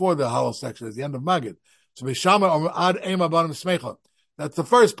part before the Hallel section, at the end of Magid? So Bishama Omer Ad Ema Banim Smecha. That's the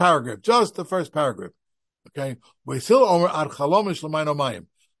first paragraph, just the first paragraph. Okay, until the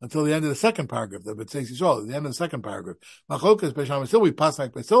end of the second paragraph. The end of the second paragraph. We pass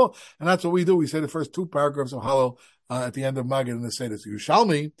like Basil, and that's what we do. We say the first two paragraphs of Hallel at the end of Magid in the Seder. So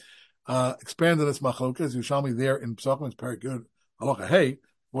Yerushalmi expanded its machlokas. Yerushalmi there in Psachim is very good. Halacha Hey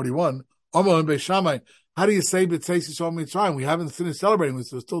 41. How do you say B'tzeis Yisrael Mitzrayim? We haven't finished celebrating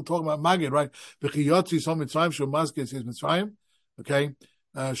this. We're still talking about Magid, right? B'chiyotzi Yisrael Mitzrayim Shul Maskeh Yisrael Mitzrayim. Okay.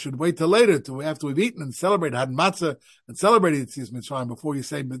 Should wait till later, after we've eaten and celebrated, had matzah and celebrated Yitzis Mitzrayim before you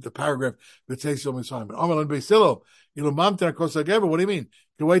say the paragraph B'tzeis Yisrael Mitzrayim. But Amar Beisilo, Mamter Kosagever. What do you mean?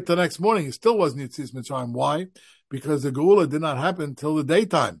 You wait till the next morning. It still wasn't Yitzis Mitzrayim. Why? Because the Geula did not happen till the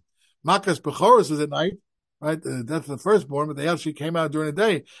daytime. Makas Bechoros is at night, right? The death of the firstborn, but they actually came out during the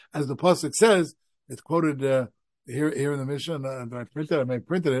day, as the pasuk says. It's quoted here in the Mishnah. I may have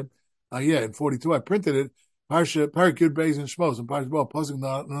printed it. In 42 I printed it. Parsha Parakut Beis and Shmos and Parsha Bo pasuk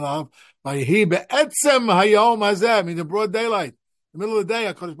Nanav. Vayihi be'etzem hayom hazeh, means in broad daylight, in the middle of the day.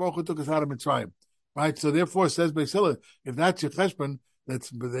 HaKadosh Baruch Hu took us out of Mitzrayim, right? So therefore, says Beis Hillel, if that's your cheshbon, but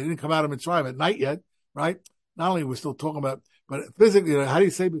they didn't come out of Mitzrayim at night yet, right? Not only we're still talking about, but physically, how do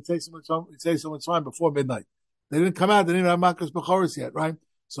you say Mitzrayim before midnight? They didn't come out. They didn't have Makas Bechoros yet, right?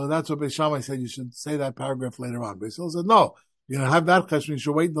 So that's what Beis Shammai said. You should say that paragraph later on. Beis Hillel said, no, you know, have that cheshbon. You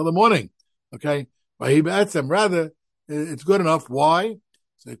should wait until the morning. Okay. Rather, it's good enough. Why?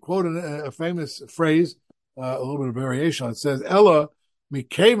 So they quote a famous phrase, a little bit of variation. It says, Ella,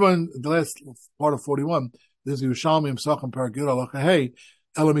 Mikavan, the last part of 41, this is Yerushalmi Sachem Paragid Alacha Hey,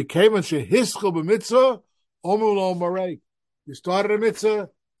 Ella Mikavan Shehischel b'mitzvah, Omulo Marei. You started a mitzvah,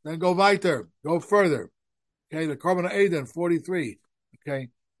 then go weiter, go further. Okay, the Korban Eidah 43. Okay,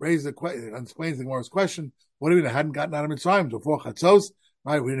 raise the question, explains the Gemara's question. What do you mean? I hadn't gotten out of Mitzrayim before Chatzos,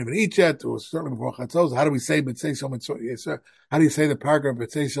 right? We didn't even eat yet. It was certainly before Chatzos. How do we say B'tzei Shel Mitzrayim? Yes, sir. How do you say the paragraph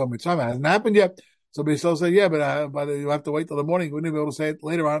B'tzei Shel Mitzrayim? It hasn't happened yet. So B'tzei said, yeah, but you have to wait till the morning. You wouldn't be able to say it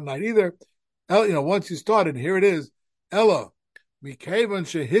later on at night either. You know, once you started, here it is. Ella, Mikavan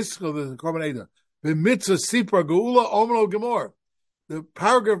Shehischel, the Korban Eidah, B'mitzvah Sipra Geula Omelo Gemor. The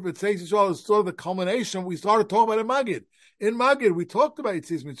paragraph B'tzei Yisrael is sort of the culmination we started talking about in Magid. In Magid, we talked about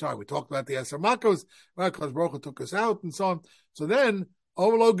Yitzis Mitzrayim. We talked about the Eser Makos, right? Because Baruch Hu took us out and so on. So then,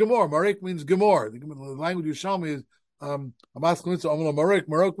 Omelo Gemor. Marek means Gemor. The language Yerushalmi is Hamas Chamitzah Omelo Marek.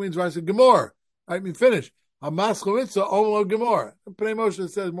 Marek means right, so Gemor. Right, we finish. Hamas Chamitzah Omelo Gemor. Pnei Moshe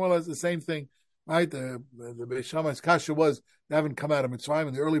says more or less the same thing. Right? The Beis Shammai's kasha was they haven't come out of Mitzrayim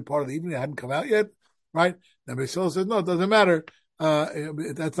in the early part of the evening. They hadn't come out yet. Right? And Beis Hillel says, no, it doesn't matter.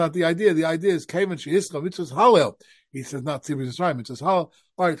 That's not the idea. The idea is Kavan Shehischel Mitzvahs Halel. He says not Tzibur Mitzrayim. Mitzvahs Halel.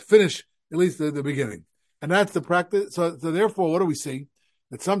 All right, finish at least the beginning, and that's the practice. So therefore, what do we see?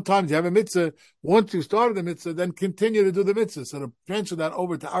 That sometimes you have a mitzvah. Once you started the mitzvah, then continue to do the mitzvah. So to transfer that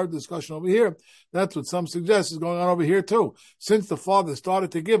over to our discussion over here, that's what some suggest is going on over here too. Since the father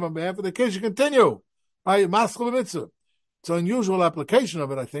started to give on behalf of the kids, you continue. Right, maskul mitzvah. It's an unusual application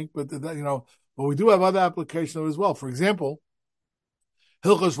of it, I think, but but we do have other application of it as well. For example,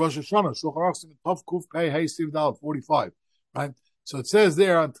 Hilchos Rosh Hashanah, Shulchan Aruch Siman Tov Kuf Pei Hey Siv Daled 45, right? So it says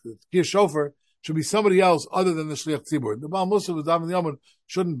there on Tkiyah Shofar should be somebody else other than the Shliach Tzibur. The Baal Musaf with Daven Yomim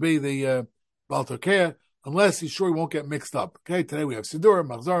shouldn't be the Baal Tokeh unless he's sure he won't get mixed up. Okay, today we have Siddur,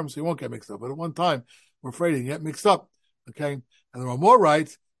 Machzorim, so he won't get mixed up. But at one time, we're afraid he'd get mixed up. Okay, and the Ramah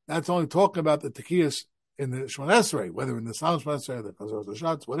writes that's only talking about the Tekiyas in the Shemona Esrei, whether in the Sound Shemona Esrei, the Chazor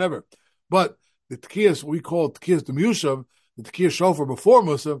Zashatz, whatever. But the Tekiyas, we call Tekiyas the Mushav, the Tekiyah Shofar before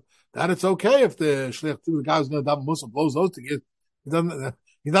Musaf, that it's okay if the Shliach, the guy who's going to daven Musaf, blows those Tekiyas.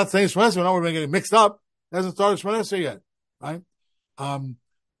 He's not saying Shemona Esrei, we're not going to get mixed up. It hasn't started Shemona Esrei yet, right?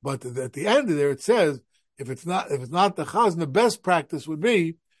 But at the end of there, it says, if it's not the Chazan, the best practice would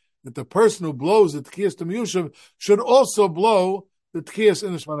be that the person who blows the Tekiyas to Mushav should also blow the Tekiyas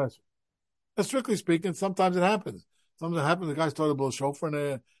in the Shemona Esrei. Now, strictly speaking, sometimes it happens. Sometimes it happens, the guy started to blow shofar, and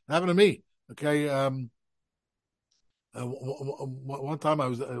it happened to me. Okay, one time I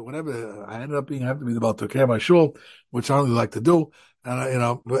was I ended up having to be the Baal Tokeh my shul, which I don't really like to do,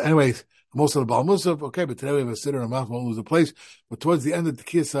 and but anyways, most of the Baal Musaf. Okay, but today we have a sitter and a mouth won't lose a place. But towards the end of the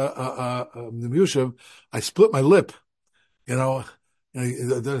Tekiyas the Mushav, I split my lip.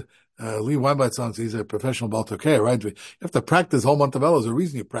 Lee Weinblatt sounds he's a professional Baal Tokeh, right? You have to practice whole month of Elul. There's a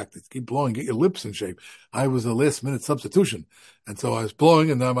reason you practice. Keep blowing, get your lips in shape. I was a last minute substitution, and so I was blowing,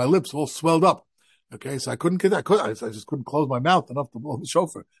 and my lips all swelled up. Okay, so I just couldn't close my mouth enough to blow the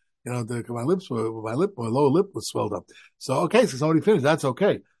shofar. My lower lip was swelled up. So okay, so somebody finished. That's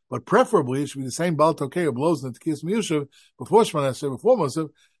okay, but preferably it should be the same Baal Tokeh who blows in the Tekiyas Miyushav before Shemona Esrei, before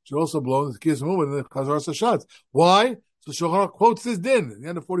Musaf, should also blow in the Tekiyas Miyushav in the Chazar Sashatz. Why? So Shulchan Aruch quotes this din at the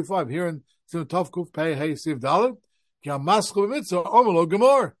end of 45 here in Siman Tov Kuf Pei Hey Siv Daled. Ki hamaskul b'mitzvah omelo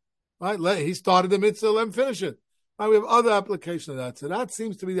gemor. Right? He started the mitzvah. Let him finish it. Right? We have other application of that. So that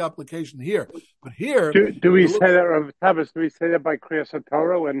seems to be the application here. But here, do we say that, Rav Tavis? Do we say that by Kriyas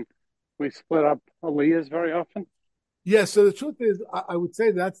HaTorah when we split up aliyahs very often? Yes. So the truth is, I would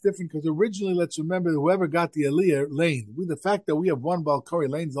say that's different because originally, let's remember, whoever got the aliyah lane. The fact that we have one Baal Korah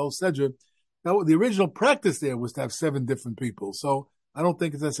lanes, the whole Sedra. Now, the original practice there was to have 7 different people. So I don't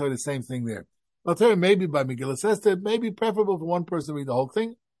think it's necessarily the same thing there. I'll tell you, maybe by Megillah Esther, it may be preferable for one person to read the whole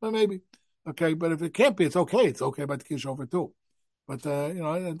thing, but maybe. Okay, but if it can't be, it's okay. It's okay by the Tekiyah Shofar too. But, I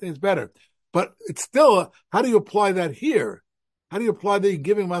think it's better. But it's still, how do you apply that here? How do you apply the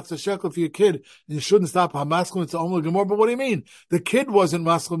giving Matzah Shekel for your kid? And you shouldn't stop Hamaskal Mitzvah Omer Gemor. But what do you mean? The kid wasn't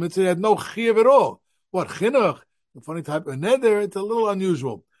Maskal Mitzvah. He had no Chiyuv at all. What, Chinuch? The funny type of neder. It's a little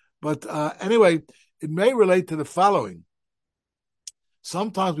unusual. But anyway, it may relate to the following.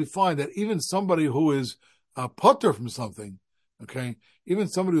 Sometimes we find that even somebody who is potter from something, okay, even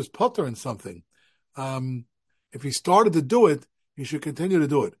somebody who's potter in something, if he started to do it, he should continue to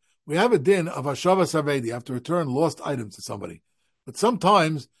do it. We have a din of Hashavas Havedi. You have to return lost items to somebody. But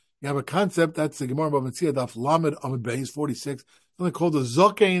sometimes you have a concept, that's the Gemara Bava Metzia Daf Lamed Amud Beis 46, something called the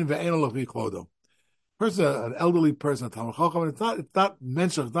Zokein Ve'en Lo Chodo. Person, an elderly person, a Talmud Chacham, it's not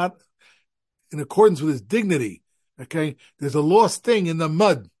mentioned, it's not in accordance with his dignity. Okay, there's a lost thing in the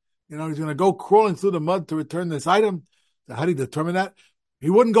mud. He's going to go crawling through the mud to return this item. So how do you determine that? He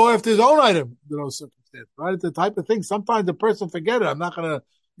wouldn't go after his own item under those circumstances, right? It's the type of thing. Sometimes the person forget it. I'm not going to,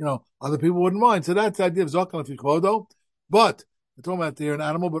 other people wouldn't mind. So that's the idea of Zokan Lefichodo. But we're talking about here an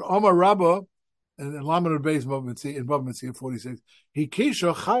animal. But Omar Rabbah and Lamed Beis in Bava Metzia 46, he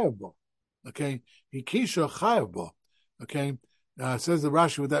kisha chayavbo. Okay, he kisha chayavbo. Okay, says the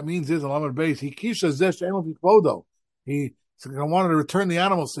Rashi. What that means is Lamed Beis he kisha zesh eno fichodo. He wanted to return the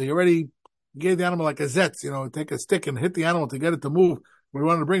animal, so he already gave the animal like a zetz, take a stick and hit the animal to get it to move. We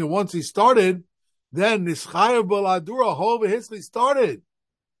wanted to bring it. Once he started, then nischayev baladura hove hisley started.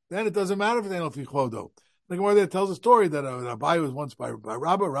 Then it doesn't matter if it's eno fichodo. The Gemara there tells a story that Abai was once by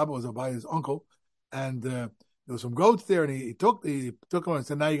Rabbah. Rabbah was Abai's uncle, and there was some goats there, and he took them and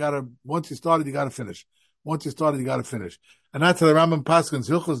said, "Now once you started, you got to finish. Once you started, you got to finish." And that's how the Rambam Paskins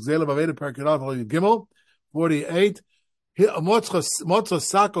Hilchos Gzela Baveda Perkirot Gimel 48. Motzos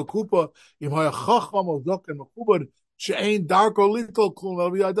Sako Kupa Im Hayachacham Ozok and Mechubad She'ain Darko Little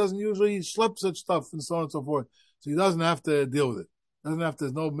Klum. He doesn't usually schlep such stuff and so on and so forth, so he doesn't have to deal with it.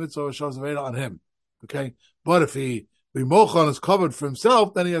 There's no mitzvah or shos aveda on him. Okay, but if he mochan is covered for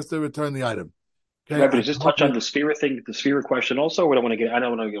himself, then he has to return the item. Okay, right, but does this touch on the Sphira thing, the Sphira question also? I don't want to get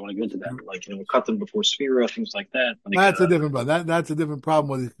into that. But cut them before Sphira, things like that. That's a different problem. That's a different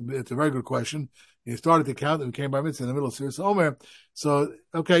problem. It's a very good question. He started to count, and we came by mitzvah in the middle of Sphira Omer. So,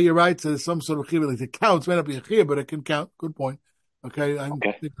 okay, you're right. So some sort of chiyuv, like it counts, may not be a chiyuv, but it can count. Good point. Okay, I didn't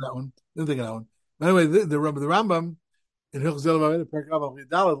think of that one. But anyway, the Rambam in Hilchos Zelav Perkav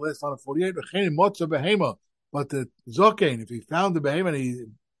Dalad last on 48. But the zokein, if he found the behema and he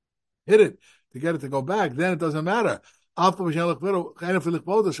hit it to get it to go back, then it doesn't matter.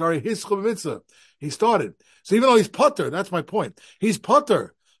 He started. So even though he's putter, that's my point. He's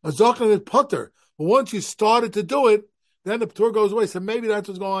putter. A zokein is putter. But once you started to do it, then the tour goes away. So maybe that's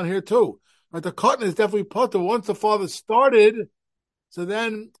what's going on here too. But the cotton is definitely putter. Once the father started, so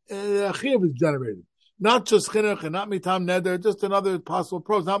then chiyuv is generated. Not just chinuch and not mitam neder, just another possible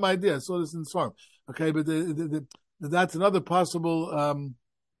approach. Not my idea. I saw this in the farm. Okay, but that's another possible,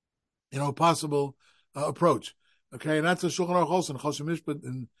 approach. Okay, and that's a Shulchan Aruch also in Choshen Mishpat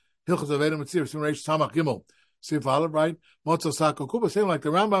in Hilchos Aveda Metzir, Reish Samach Gimel, Sif Aleph, right? Motzo Sako Kuba, same like the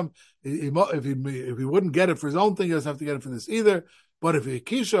Rambam. If he wouldn't get it for his own thing, he doesn't have to get it for this either. But if he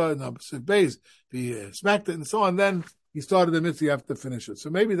kisha and Sif Beis, if he smacked it and so on, then he started the mitzvah, you have to finish it. So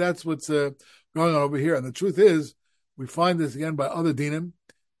maybe that's what's going on over here. And the truth is, we find this again by other dinim.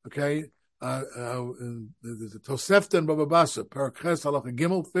 Okay, there's a Tosefta and Baba Basra, Parakhes Halacha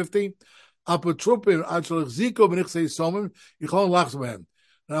Gimel 50. Apotrupin Achalach Ziko Benichsei Somim Yichon Lachsman.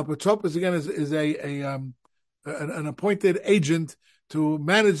 Now, apotropis again is an appointed agent to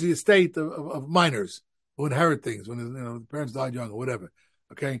manage the estate of minors who inherit things when the parents died young or whatever.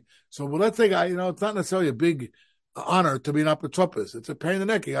 Okay, so let's say it's not necessarily a big honor to be an apotropis. It's a pain in the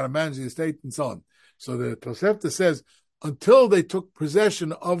neck. You got to manage the estate and so on. So the Tosefta says until they took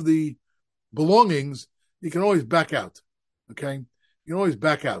possession of the belongings, you can always back out. Okay, you can always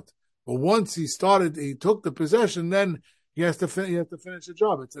back out. But once he took the possession, then he has to finish the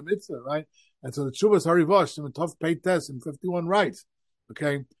job. It's a mitzvah, right? And so the Tshuvas Harivash, in Tov Peit Tes in 51 writes,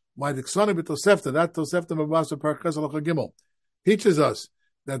 okay, my Diksani b'Tosefta, that Tosefta Mabasa Parches Halacha Gimel, teaches us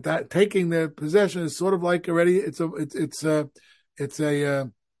that taking the possession is sort of like already it's a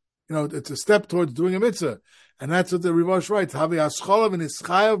step towards doing a mitzvah, and that's what the Rivash writes. Havi Ascholav and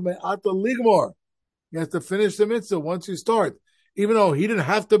Ischayav Me'ata Ligmor. You have to finish the mitzvah once you start. Even though he didn't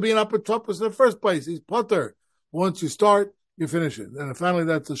have to be an apotropos in the first place, he's putter. Once you start, you finish it. And finally,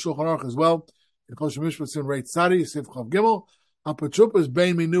 that's the Shulchan Aruch as well. In Choshen Mishpat in Reit Tzadi, Sif Chav Gimel, apotropos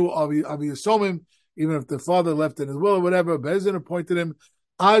bein minu avi yisomim. Even if the father left in his will or whatever, Bezin appointed him.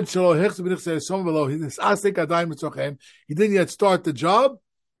 Ad shelo hechse b'nichsei yisomim below. He didn't yet start the job.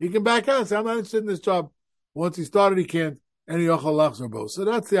 He can back out and say, I'm not interested in this job. Once he started, he can't. Any yochal lachzor bo. So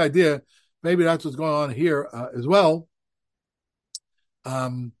that's the idea. Maybe that's what's going on here as well.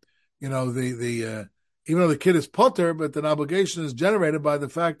 even though the kid is potter, but an obligation is generated by the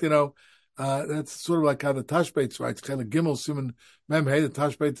fact, that's sort of like how the Tashbates writes, kind of Gimel, Simon, Mem, hey, the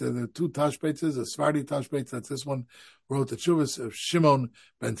Tashbates, the two Tashbates, a Sephardi Tashbates, that's this one, wrote the Chuvas of Shimon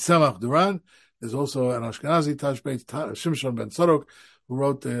ben Tzemach Duran. There's also an Ashkenazi Tashbates, Shimshon ben Sadok, who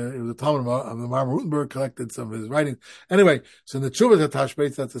wrote, it was a Talmud of the Marmor Rutenberg, collected some of his writings. Anyway, so in the Chuvas of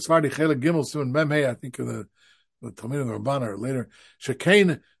Tashbates, that's the Sephardi Chela Gimel, Simon, Mem, hey, I think of the Talmud of the Ramban or later,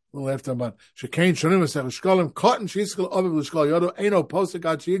 Shekain, a little after about Shekain Shonim Shkolim Cotton Shishkal Aviv Lishkol Yodo Eino Posek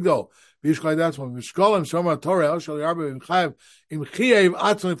Ad Shigdo Vishkol that's one Shkolim Shomar Torah El Shal Yarba Im Chayev Im Chayev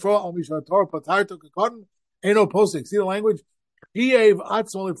Atzon Fro Al Mishal Torah Patarto Cotton Eino Posek. See the language? Chayev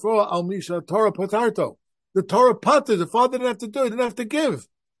Atzon Fro Al Mishal Torah Patarto. The Torah pater, the father didn't have to do it, didn't have to give.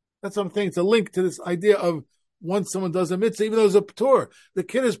 That's what I'm saying. It's a link to this idea of once someone does a mitzvah, even though it's a patur, the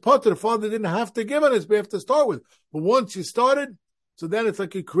kid is pater, the father didn't have to give on his behalf to start with. But once you started, so then it's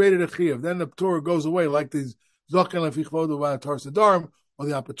like you created a chiyuv. Then the Torah goes away, like these zoken lefichvodu v'atar sedarim or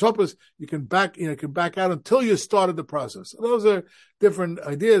the apotropos. You can back out until you started the process. So those are different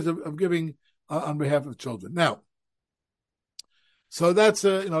ideas of giving on behalf of children. Now, so that's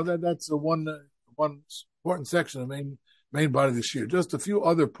that's a one important section of main body of the shir. Just a few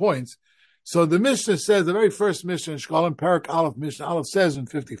other points. So the Mishnah says, the very first Mishnah in Shkolim, Parak Aleph, Mishnah Aleph says in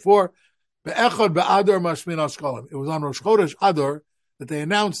 54, Be'echad be'adar mashmin al Shkolim. It was on Rosh Chodesh Adar that they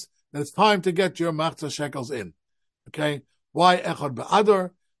announced that it's time to get your Machatzis HaShekels in. Okay? Why Echad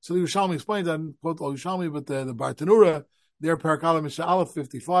be'adar? So the Yerushalmi explains, I didn't quote all Yerushalmi, but the Bartanura, their Parak Aleph, Mishnah Aleph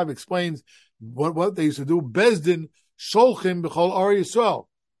 55 explains what they used to do. Bezdin sholchim b'chol ar Yisrael.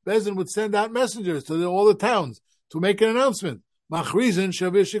 Bezdin would send out messengers to all the towns to make an announcement. Machrizin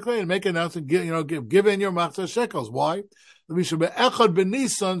shavir sheklein, make an announcement, give in your Machatzis HaShekels. Why? There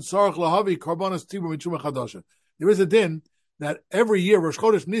is a din that every year Rosh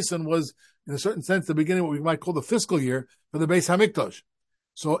Chodesh Nisan was, in a certain sense, the beginning of what we might call the fiscal year for the Beis Hamikdash.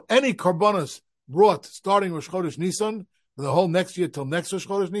 So any karbanos brought starting Rosh Chodesh Nisan for the whole next year till next Rosh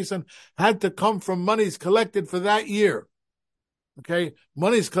Chodesh Nisan had to come from monies collected for that year. Okay,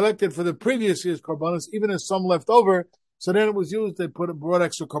 monies collected for the previous year's karbanos, even if some left over. So then it was used. They brought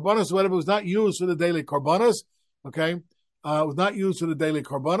extra karbanos, whatever was not used for the daily karbanos. Okay. Was not used for the daily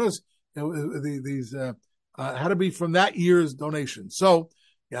karbanos. These had to be from that year's donation. So,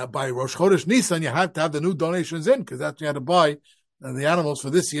 by Rosh Chodesh Nisan, you had to have the new donations in, because that's when you had to buy the animals for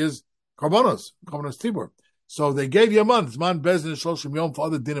this year's karbanos tibur. So they gave you a month. Man Bezin Shloshim Yom for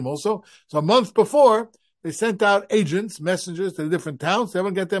other dinim also. So a month before, they sent out agents, messengers to the different towns. They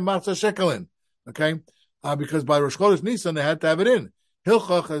would get their Machatzis HaShekel in. Okay? Because by Rosh Chodesh Nisan, they had to have it in.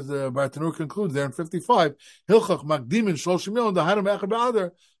 Hilchach, as the Bartanur concludes there in 55, Hilchach Magdimin Shloshim Yom Dahanim Echad Ba'adar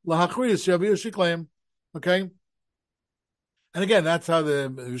Lahachrius Shavir Shikleim. Okay, and again, that's how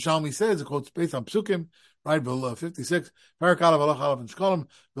the Yerushalmi says. It quotes based on Psukim, right? 56. Parak Aleph Alach Aleph and Shkolim.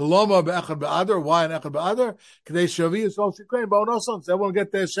 V'loma be'Echad Ba'adar. Why an Echad Ba'adar? Kadei Shavir Shikleim Ba'onoson. So everyone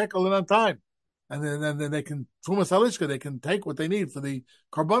get their shekel in on time, and then they can Trumas Halishka. They can take what they need for the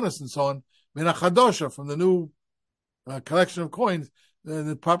karbanos and so on. Mina Chadosha from the new collection of coins.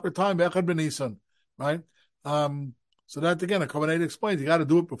 The proper time, Echad B'Nisan, right? So that again, a Kohen explains, you got to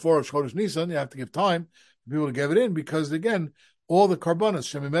do it before Rosh Chodesh Nisan. You have to give time for people to give it in, because again, all the karbanos,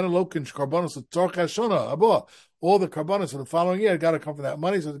 Shemimena Lokin karbanos Tzorch Hashona Abba, all the karbanos for the following year got to come from that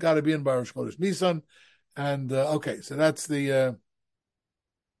money, so it's got to be in by Rosh Chodesh Nisan. And okay, so that's the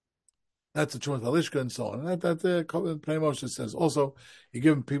Trumas Halishka and so on. And that Pnei Moshe says also, you're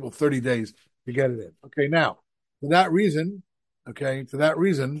giving people 30 days to get it in. Okay, now for that reason,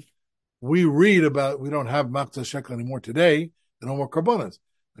 we read about, we don't have Machatzis HaShekel anymore today, no more karbanos.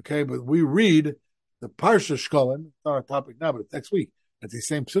 Okay, but we read the Parsha Shkolim, it's not our topic now, but it's next week, at the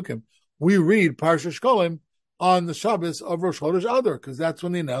same psukim, we read Parsha Shkolim on the Shabbos of Rosh Chodesh Adar, because that's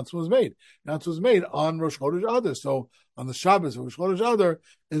when the announcement was made. The announcement was made on Rosh Chodesh Adar. So on the Shabbos of Rosh Chodesh Adar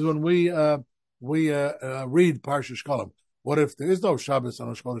is when we read Parsha Shkolim. What if there is no Shabbos on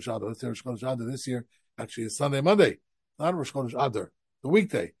Rosh Chodesh Adar? Let's say Rosh Chodesh Adar this year, actually it's Sunday, Monday, not Rosh Chodesh Adar, the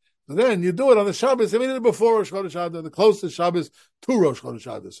weekday. So then you do it on the Shabbos immediately before Rosh Chodesh Adar, the closest Shabbos to Rosh Chodesh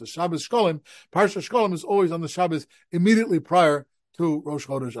Adar. So Shabbos Shkolim, Parsha Shkolim is always on the Shabbos immediately prior to Rosh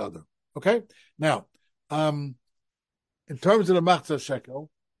Chodesh Adar. Okay? Now, in terms of the Machatzis HaShekel,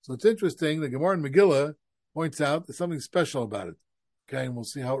 so it's interesting, the Gemara in Megillah points out there's something special about it. Okay, and we'll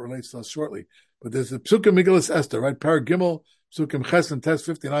see how it relates to us shortly. But there's the Psukim Megillah Esther, right? Parag Gimel, Psukim Ches and Tes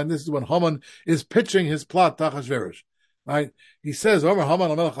 59. This is when Haman is pitching his plot to Achashverosh. Right? He says, there's a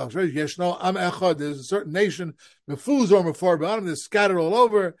certain nation, they're scattered all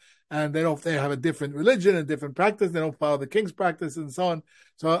over, and they have a different religion and different practice. They don't follow the king's practice and so on.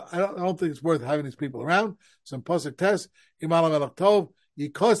 So I don't think it's worth having these people around. So in Pasuk Tes, Imalam Elach Tov,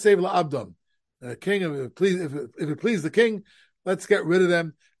 Yikosev LaAbdam. The king, if it please the king, let's get rid of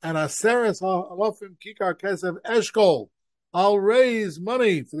them. And Aseres Alofim Kikar Kesev Eshkol. I'll raise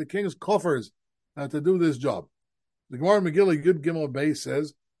money for the king's coffers to do this job. The Gemara Megillah Yud Gimel Bey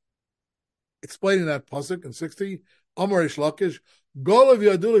says, explaining that pasuk in 60, Amar Ish Lakish, Golav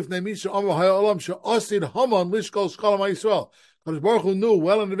Yadul Ifnei Misha Amar Hayolam She'osid Haman Lishkol Shkolam HaYisrael. Kadosh Baruch Hu knew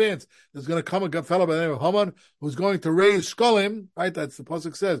well in advance there's going to come a fellow by the name of Haman who's going to raise Shkolim, right? That's the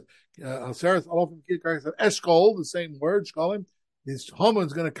pasuk says. Aseres Alofim Kikar Kesev Eshkol, the same word, Shkolim.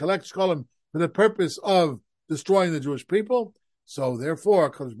 Haman's going to collect Shkolim for the purpose of destroying the Jewish people. So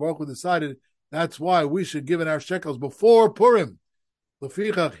therefore, Kadosh Baruch Hu decided that's why we should give in our shekels before Purim.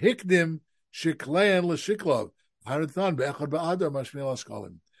 Lefichach hikdim shiklein l'shiklov. Harathan be'echad ba'adar mashmiel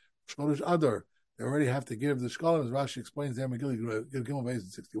ha'shkolim. Shkodesh Adar, they already have to give the shkolim, as Rashi explains there, Megillah Gimel Beis in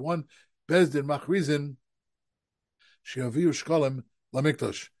 61. Bezdin machrizin she'aviu shkolim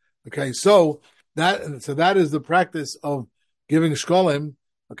lamikdash. Okay, so that is the practice of giving shkolim.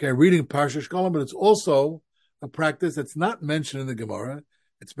 Okay, reading Parsha Shkolim, but it's also a practice that's not mentioned in the Gemara.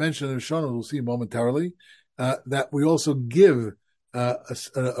 It's mentioned in the Shana, we'll see momentarily, that we also give a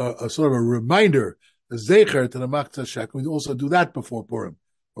sort of a reminder, a zecher to the Machatzis HaShekel. We also do that before Purim,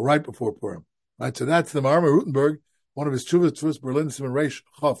 or right before Purim. Right, so that's the Maharma Rutenberg, one of his Tuvas Berlin, Simon Reish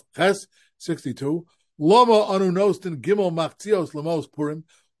Chof Ches, 62. Lama anu nostin gimel machzios lemos Purim.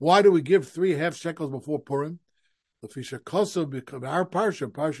 Why do we give 3 half shekels before Purim? The Fisha Kosov, our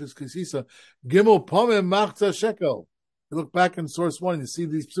Parshas Kisisa, Gimel Pomem Machatzis HaShekel. You look back in source 1, you see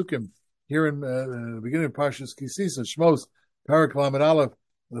these psukim here in the beginning of Parshas Kisisa, Shmos, Parak Lamed Aleph,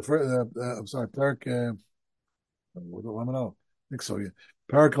 Parak Lamed Aleph, I think so, yeah.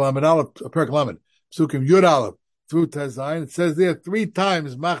 Parak Lamed Aleph, Parak Lamed, psukim Yud Aleph through Tezayin. It says there 3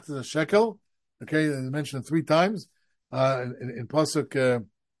 times Machatzis HaShekel. Okay, they mentioned it 3 times in Pasuk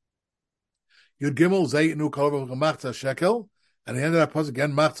Yud Gimel, Zay Nu Kol Machatzis HaShekel, and the end of that pasuk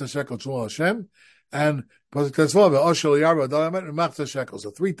again, Machatzis HaShekel Shmuel Hashem, and pasuk Tesvav Oshel Yarba Dalamet and Machatzis HaShekel. So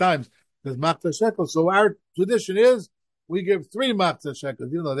 3 times there's Machatzis HaShekel. So our tradition is we give 3 Machatzis HaShekel,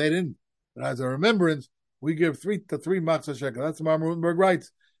 even though they didn't. But as a remembrance, we give 3 Machatzis HaShekel. That's the Maharma Rutenberg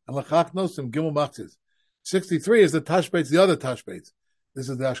writes. And Lachach Nosim Gimel Machatzis. 63 is the Tashbeitz, the other Tashbeitz. This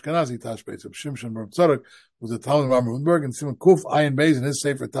is the Ashkenazi Tashbeitz of Shimshon Bar Tzadok, was the Talmud of Maharma Rutenberg, and Simon Kuf Ayin Beis in his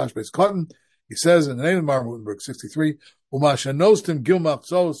Sefer Tashbeitz Cotton. He says in the name of Maharma Rutenberg, 63, Umasha Nostim Gil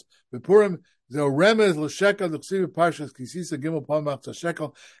Machzos Bepurim Zeo Remez L'Shekel L'Ksiv Parshas Kisisa Gimel Pam Machatzis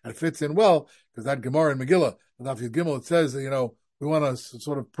HaShekel, and it fits in well because that Gemara in Megillah, and after Gimel, it says we want to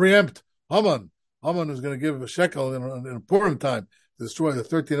sort of preempt Haman. Haman is going to give a shekel in a Purim time to destroy the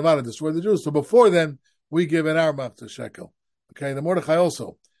 13 of Adar, destroy the Jews. So before then, we give in our Machatzis HaShekel. Okay, the Mordechai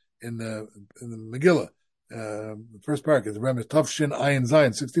also in the Megillah. The first paragraph, the Remes Tav Shin Ayin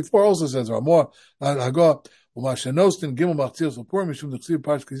Zayin 64 also says Ramor Hagah Umashenostin Gimel Machzios L'Purim Mishum D'Chsiv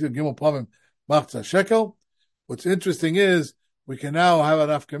Parshas Kisisa Gimel Pamim Machatzis HaShekel. What's interesting is we can now have an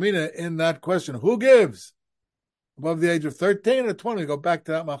afkamina in that question: who gives above the age of 13 or 20? Go back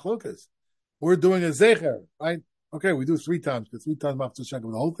to that machlokas. We're doing a zecher, right? Okay, we do 3 times because 3 times Machatzis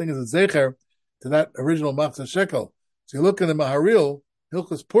HaShekel. The whole thing is a zecher to that original Machatzis HaShekel. So you look in the Maharil,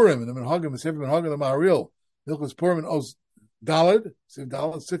 Hilchos Purim, and the Menhagim, the Sefer Menhagim, the Maharil. Hilchos Purim and Oz Daled,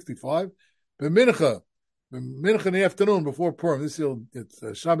 65. B'mincha in the afternoon before Purim. It's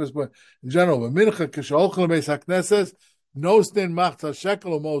Shabbos, but in general, b'mincha k'shalchem beis hakneses nostin Machatzis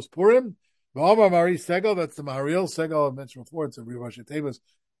HaShekel umos Purim. V'amar Mari Segel, that's the Maharil. Segel I mentioned before. It's a Rashi Tevas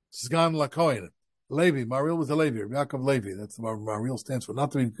Sgan Lakoin. Levi, Maharil was a Levi, Yaakov Levi. That's the Maharil stands for.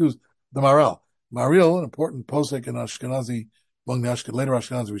 Not to be confused the Maharil. Maharil, an important posek in Ashkenazi, among the later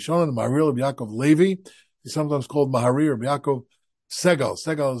Ashkenazi Rishonim. Maharil of Yaakov Levi. He's sometimes called Mahari or Yaakov Segel.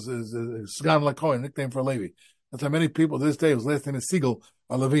 Segel is Sgan Lakoin, nickname for Levi. That's how many people to this day, whose last name is Siegel,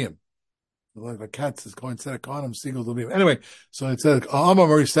 are Leviim. Like the cats is going to set a Kohanim, Siegel's Leviim. Anyway, so it says, Amar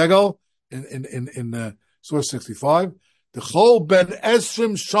Mari Segel in source 65. The Chol ben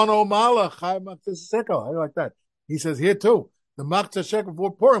Esrim Shano Malach, Machatzis HaShekel. How do you like that? He says here too, the Machatzis HaShekel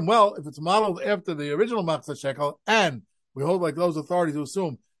before Purim. Well, if it's modeled after the original Machatzis HaShekel, and we hold like those authorities who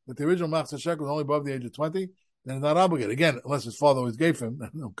assume that the original Machatzis HaShekel was only above the age of 20, then it's not obligated. Again, unless his father always gave him.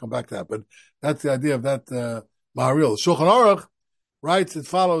 I'll come back to that. But that's the idea of that Maharil. Shulchan Aruch writes, it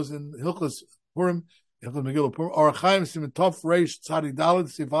follows in Hilchos Purim, Hilchos Megillah Purim, Orach Chaim Siman Tov Reish Tzadik Daled,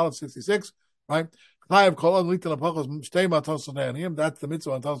 Sif 66, right? Chayav Kol Ad Litan Apachos Shtei Matos Sodayanim. That's the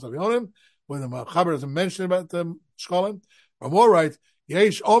mitzvah on Matos Sodayanim, when the Chaber doesn't mention about the Shkolim. Ramor writes,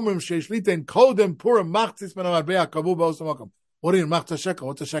 Yesh omrim sheish litain kodem purim machzis ben amarbea kavu ba'osamakom. What do you mean Machatzis HaShekel?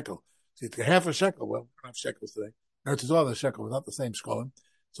 What's a shekel? So it's half a shekel. Well, we don't have shekels today. Eretz Yisrael the shekel, not the same shkolim.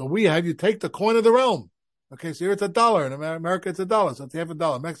 So we have you take the coin of the realm. Okay, so here it's $1. In America it's $1, so it's half a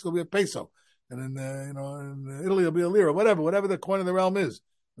dollar. Mexico will be a peso, and in in Italy it'll be a lira, whatever the coin of the realm is.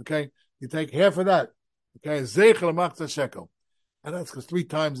 Okay, you take half of that. Okay, zeichel Machatzis HaShekel, and that's because 3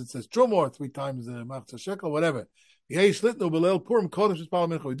 times it says trumor, 3 times Machatzis HaShekel, whatever. Yesh litnu b'leil purim kodesh b'spal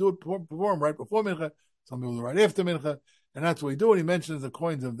mincha. We do it perform right before mincha. Some people do right after mincha. And that's what we do. And he mentions the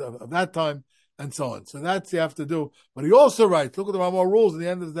coins of that time and so on. So that's you have to do. But he also writes, look at the Ramah rules at the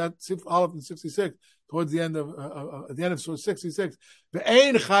end of that Aleph in 66, towards the end of, at the end of 66.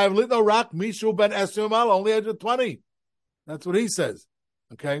 Ve'ein chayav litno rak mishu ben esrim al, only age of 20. That's what he says.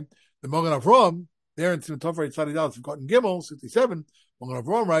 Okay? The Mogan Avram, there in Simon Tofrei Tzadi Dalet, you've gotten Gimel, 67, Mogan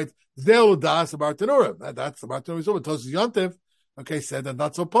Avram writes, Zeu das about Tenurim. That's the Bartanura we saw, but Tosis Yontif, okay, said that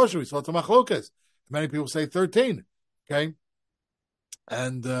not so posh. We saw it's a machlokas. Many people say 13. Okay,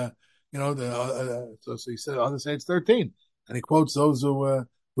 and so he said others say it's 13, and he quotes those who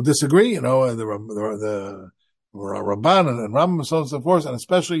disagree. The Ramban and Rambam and so on and so forth, and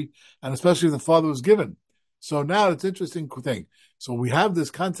especially if the father was given. So now it's an interesting thing. So we have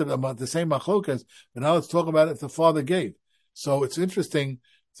this concept about the same machlokas, but now let's talk about if the father gave. So it's interesting.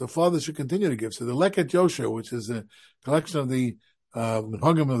 So father should continue to give. So the Leket Yosher, which is a collection of the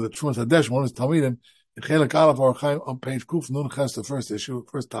Minhagim of the Trumas Hadesh, one is Talmidim. In Chelik Aleph Or Chaim on page Kuf Nun Ches, the first issue,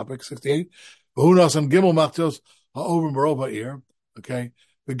 first topic, 68. V'hunas on Gimel Machtios ha'over Merova ear. Okay.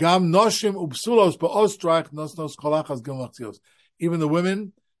 V'gam noshim upsulos ba'ostrach nos kolachas Gimel Machtios. Even the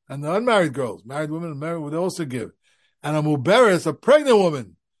women and the unmarried girls, married women and married would also give. And a muberes, a pregnant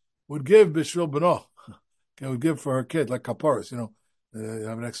woman, would give b'shvil b'no. Okay, would give for her kid, like kaparis, you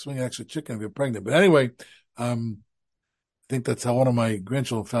have an extra chicken if you're pregnant. But anyway, I think that's how one of my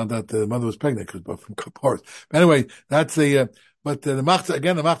grandchildren found out the mother was pregnant, but from Kaporis. But anyway, that's the Machatzis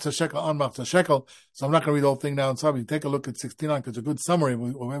HaShekel on Machatzis HaShekel. So I'm not going to read the whole thing now. And sorry, take a look at 69 because it's a good summary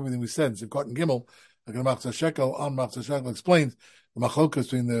of everything we said. It's a Cotton Gimel, like Machatzis HaShekel on Machatzis HaShekel explains the machlokas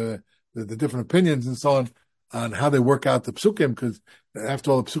between the different opinions and so on how they work out the psukim, because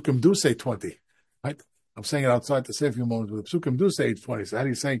after all, the psukim do say 20, right? I'm saying it outside to say a few moments, but the psukim do say 20. So how do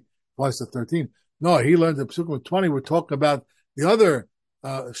you say twice to 13? No, he learned the psukim with 20. We're talking about the other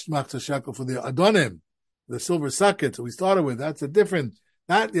Machatzis HaShekel for the Adonim, the silver socket. So we started with that's a different.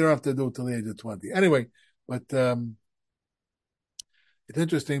 That you don't have to do till the age of 20. Anyway, but it's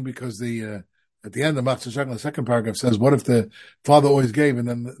interesting because at the end of Machatzis HaShekel, the second paragraph says, "What if the father always gave and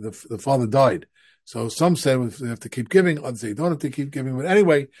then the father died?" So some said we have to keep giving. Others say you don't have to keep giving. But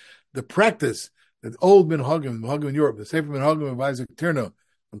anyway, the practice that old minhagim in Europe, the Sefer Minhagim of Isaac Tirna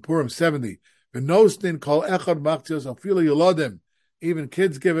on Purim 70. Even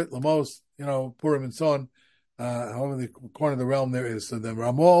kids give it, Lamos, Purim and so on, however the corner of the realm there is. So the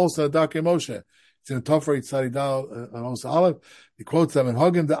Ramah also, Dake Moshe, it's in Tofrei Tzadidal, and also Aleph, he quotes them, and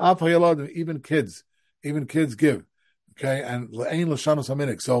Hagim, the Af HaYaladim, even kids give. Okay, and L'Ein L'Shanos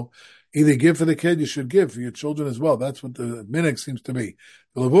HaMinik. So either give for the kid, you should give for your children as well. That's what the Minik seems to be.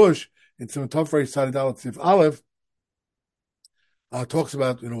 The Levush, it's in Tofrei Tzadidal, Tzif Aleph, talks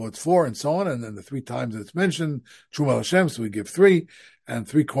about, what it's for and so on, and then the 3 times that it's mentioned, Truma Hashem, so we give 3, and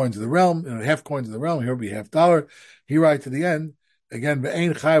 3 coins of the realm, half coins of the realm, here will be $50. He writes at the end, again,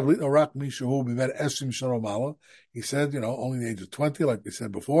 Ve'ein chayav litno rak mishahu b'med esrim shana mala. He said, only the age of 20, like we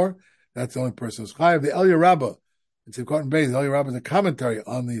said before, that's the only person who's chayav. The Elya Rabbah, it's in Cotton Bay, the Elya Rabbah is a commentary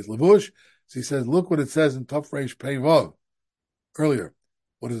on these Levush, so he says, look what it says in Tov Reish Pei Vav, earlier.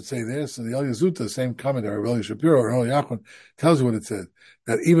 What does it say there? So the Elya Zuta, same commentary, Elya Shapiro, or Elya Achron, tells you what it says.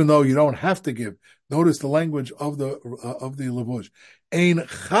 That even though you don't have to give, notice the language of the Levush. Ein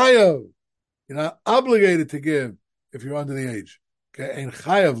chayav. You're not obligated to give if you're under the age. Okay, Ein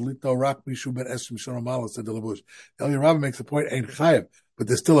chayav litno rak mishu ben esrim shana mala, said the Levush. Elya Rabbah makes the point, Ein chayav, but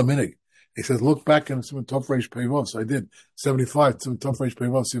there's still a minig. He says, look back in some Tov Reish Pei Vav. So I did 75, some Tov Reish Pei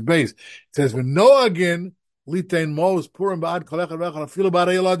Vav, Siv Beis. It says, when no again. Litain Mos Purim Ba'ad Kolech Rechal Afilu Ba'ad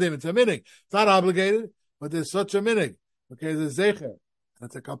Yeladim. It's a minig. It's not obligated, but there's such a minig. Okay, there's a zecher, and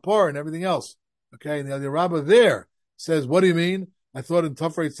it's a kapar and everything else. Okay, and the Elya Rabbah there says, "What do you mean?" I thought in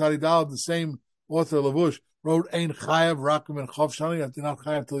Tofrei Tzadidal, the same author Levush wrote Ein Chayav Rakim and Chav Shani. You're not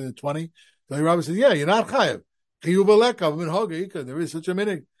chayav till you're 20. The Elya Rabbah says, "Yeah, you're not chayav. Chiyuv Alekav Min Hoga. There is such a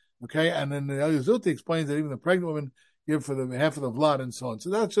minig." Okay, and then the Elya Zuti explains that even the pregnant women give for the half of the blood and so on.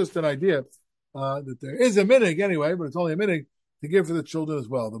 So that's just an idea. That there is a minig anyway, but it's only a minig to give for the children as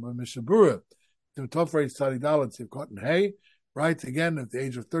well. The Mishabura, the Tofrei Tzadidal, it's Cotton Hay, writes again at the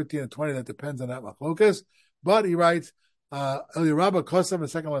age of 13 and 20, that depends on that machlokas. But he writes, Eli Rabba Kosav, the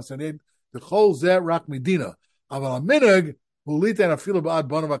second one, name the Chol Zeh Rak Medina. Aval Aminig, Hulita and Afilu Ba'ad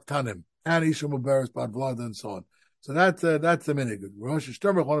Bonav Aktanim, and Isha Muberes Ba'ad Vlad, and so on. So that's the minig. Rosh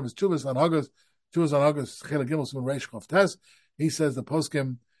Hashanah, one of his Chuvas on August, Chela Gimel Simon Reish Chof Tes. He says the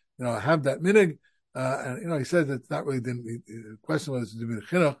poskim, have that minig, and he says it's not really the question whether it's the minig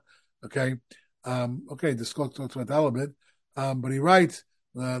chinuch. Okay, this talks about that a little bit, but he writes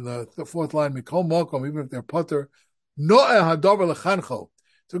the fourth line, Mikol Mokom, even if they're putter, Noah Hadover Lechancho.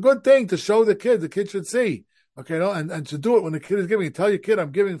 It's a good thing to show the kid. The kid should see. Okay, and to do it when the kid is giving. Tell your kid,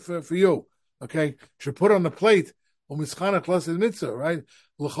 I'm giving for you. Okay, should put on the plate. Mitzvah, right?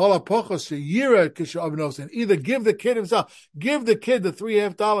 And either give the kid himself, give the kid the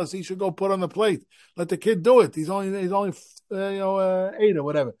 $3.50 he should go put on the plate. Let the kid do it. He's only 8 or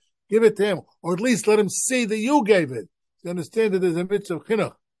whatever. Give it to him, or at least let him see that you gave it. You understand that there's a mitzvah of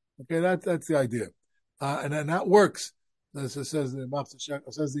chinuch. Okay, that's the idea, and that works. As it says the Machatzis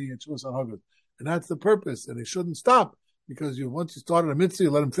HaShekel, says the Chuvas on Haggadah, and that's the purpose. And it shouldn't stop. Because once you started a mitzvah,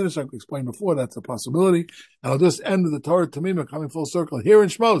 you let him finish. I explained before, that's a possibility. And I'll just end with the Torah Tamima coming full circle here in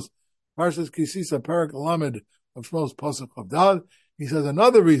Shmos. Parshas Kisisa, Parak Lamed of Shmos, Pasuk of Dad. He says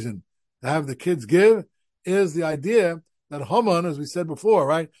another reason to have the kids give is the idea that Haman, as we said before,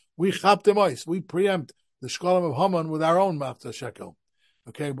 right? We chaptem we preempt the shkolim of Haman with our own Machatzis HaShekel.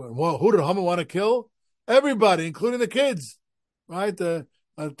 Okay, but who did Haman want to kill? Everybody, including the kids, right? The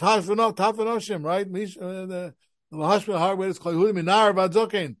Tafanoshim, right? The hospital hardware is called Yehudim Minar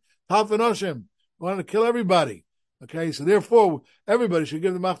Vadzokin, Tafanoshim. Wanted to kill everybody. Okay, so therefore, everybody should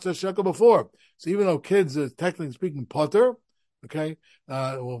give the Machatzis HaShekel before. So even though kids are technically speaking potter, okay,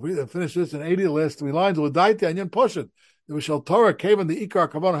 we'll finish this in 80, the last 3 lines. We'll die to Anyan Poshet. The Vishal Torah came in the Ikar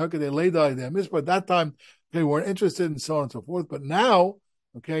Kavanah Haka, they laid out their mitzvah. At that time, okay, weren't interested and so on and so forth. But now,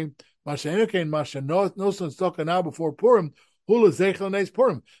 okay, Masha Enokein, Masha Noson Stoka now before Purim, Hula Zeichel Nes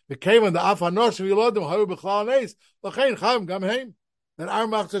Purim. The came in the Afanoshim Yilodim, Haru B'chal Nes, Lachain Chaim Gam Heim. That our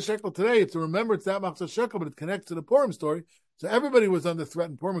Machatzis HaShekel today, if to remember it's that Machatzis HaShekel, but it connects to the Purim story. So everybody was under threat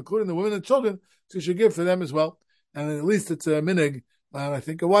in Purim, including the women and children, so you should give for them as well. And at least it's a minig, and I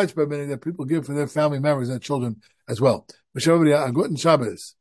think a widespread minig that people give for their family members and children as well. Wish everybody a good Shabbos.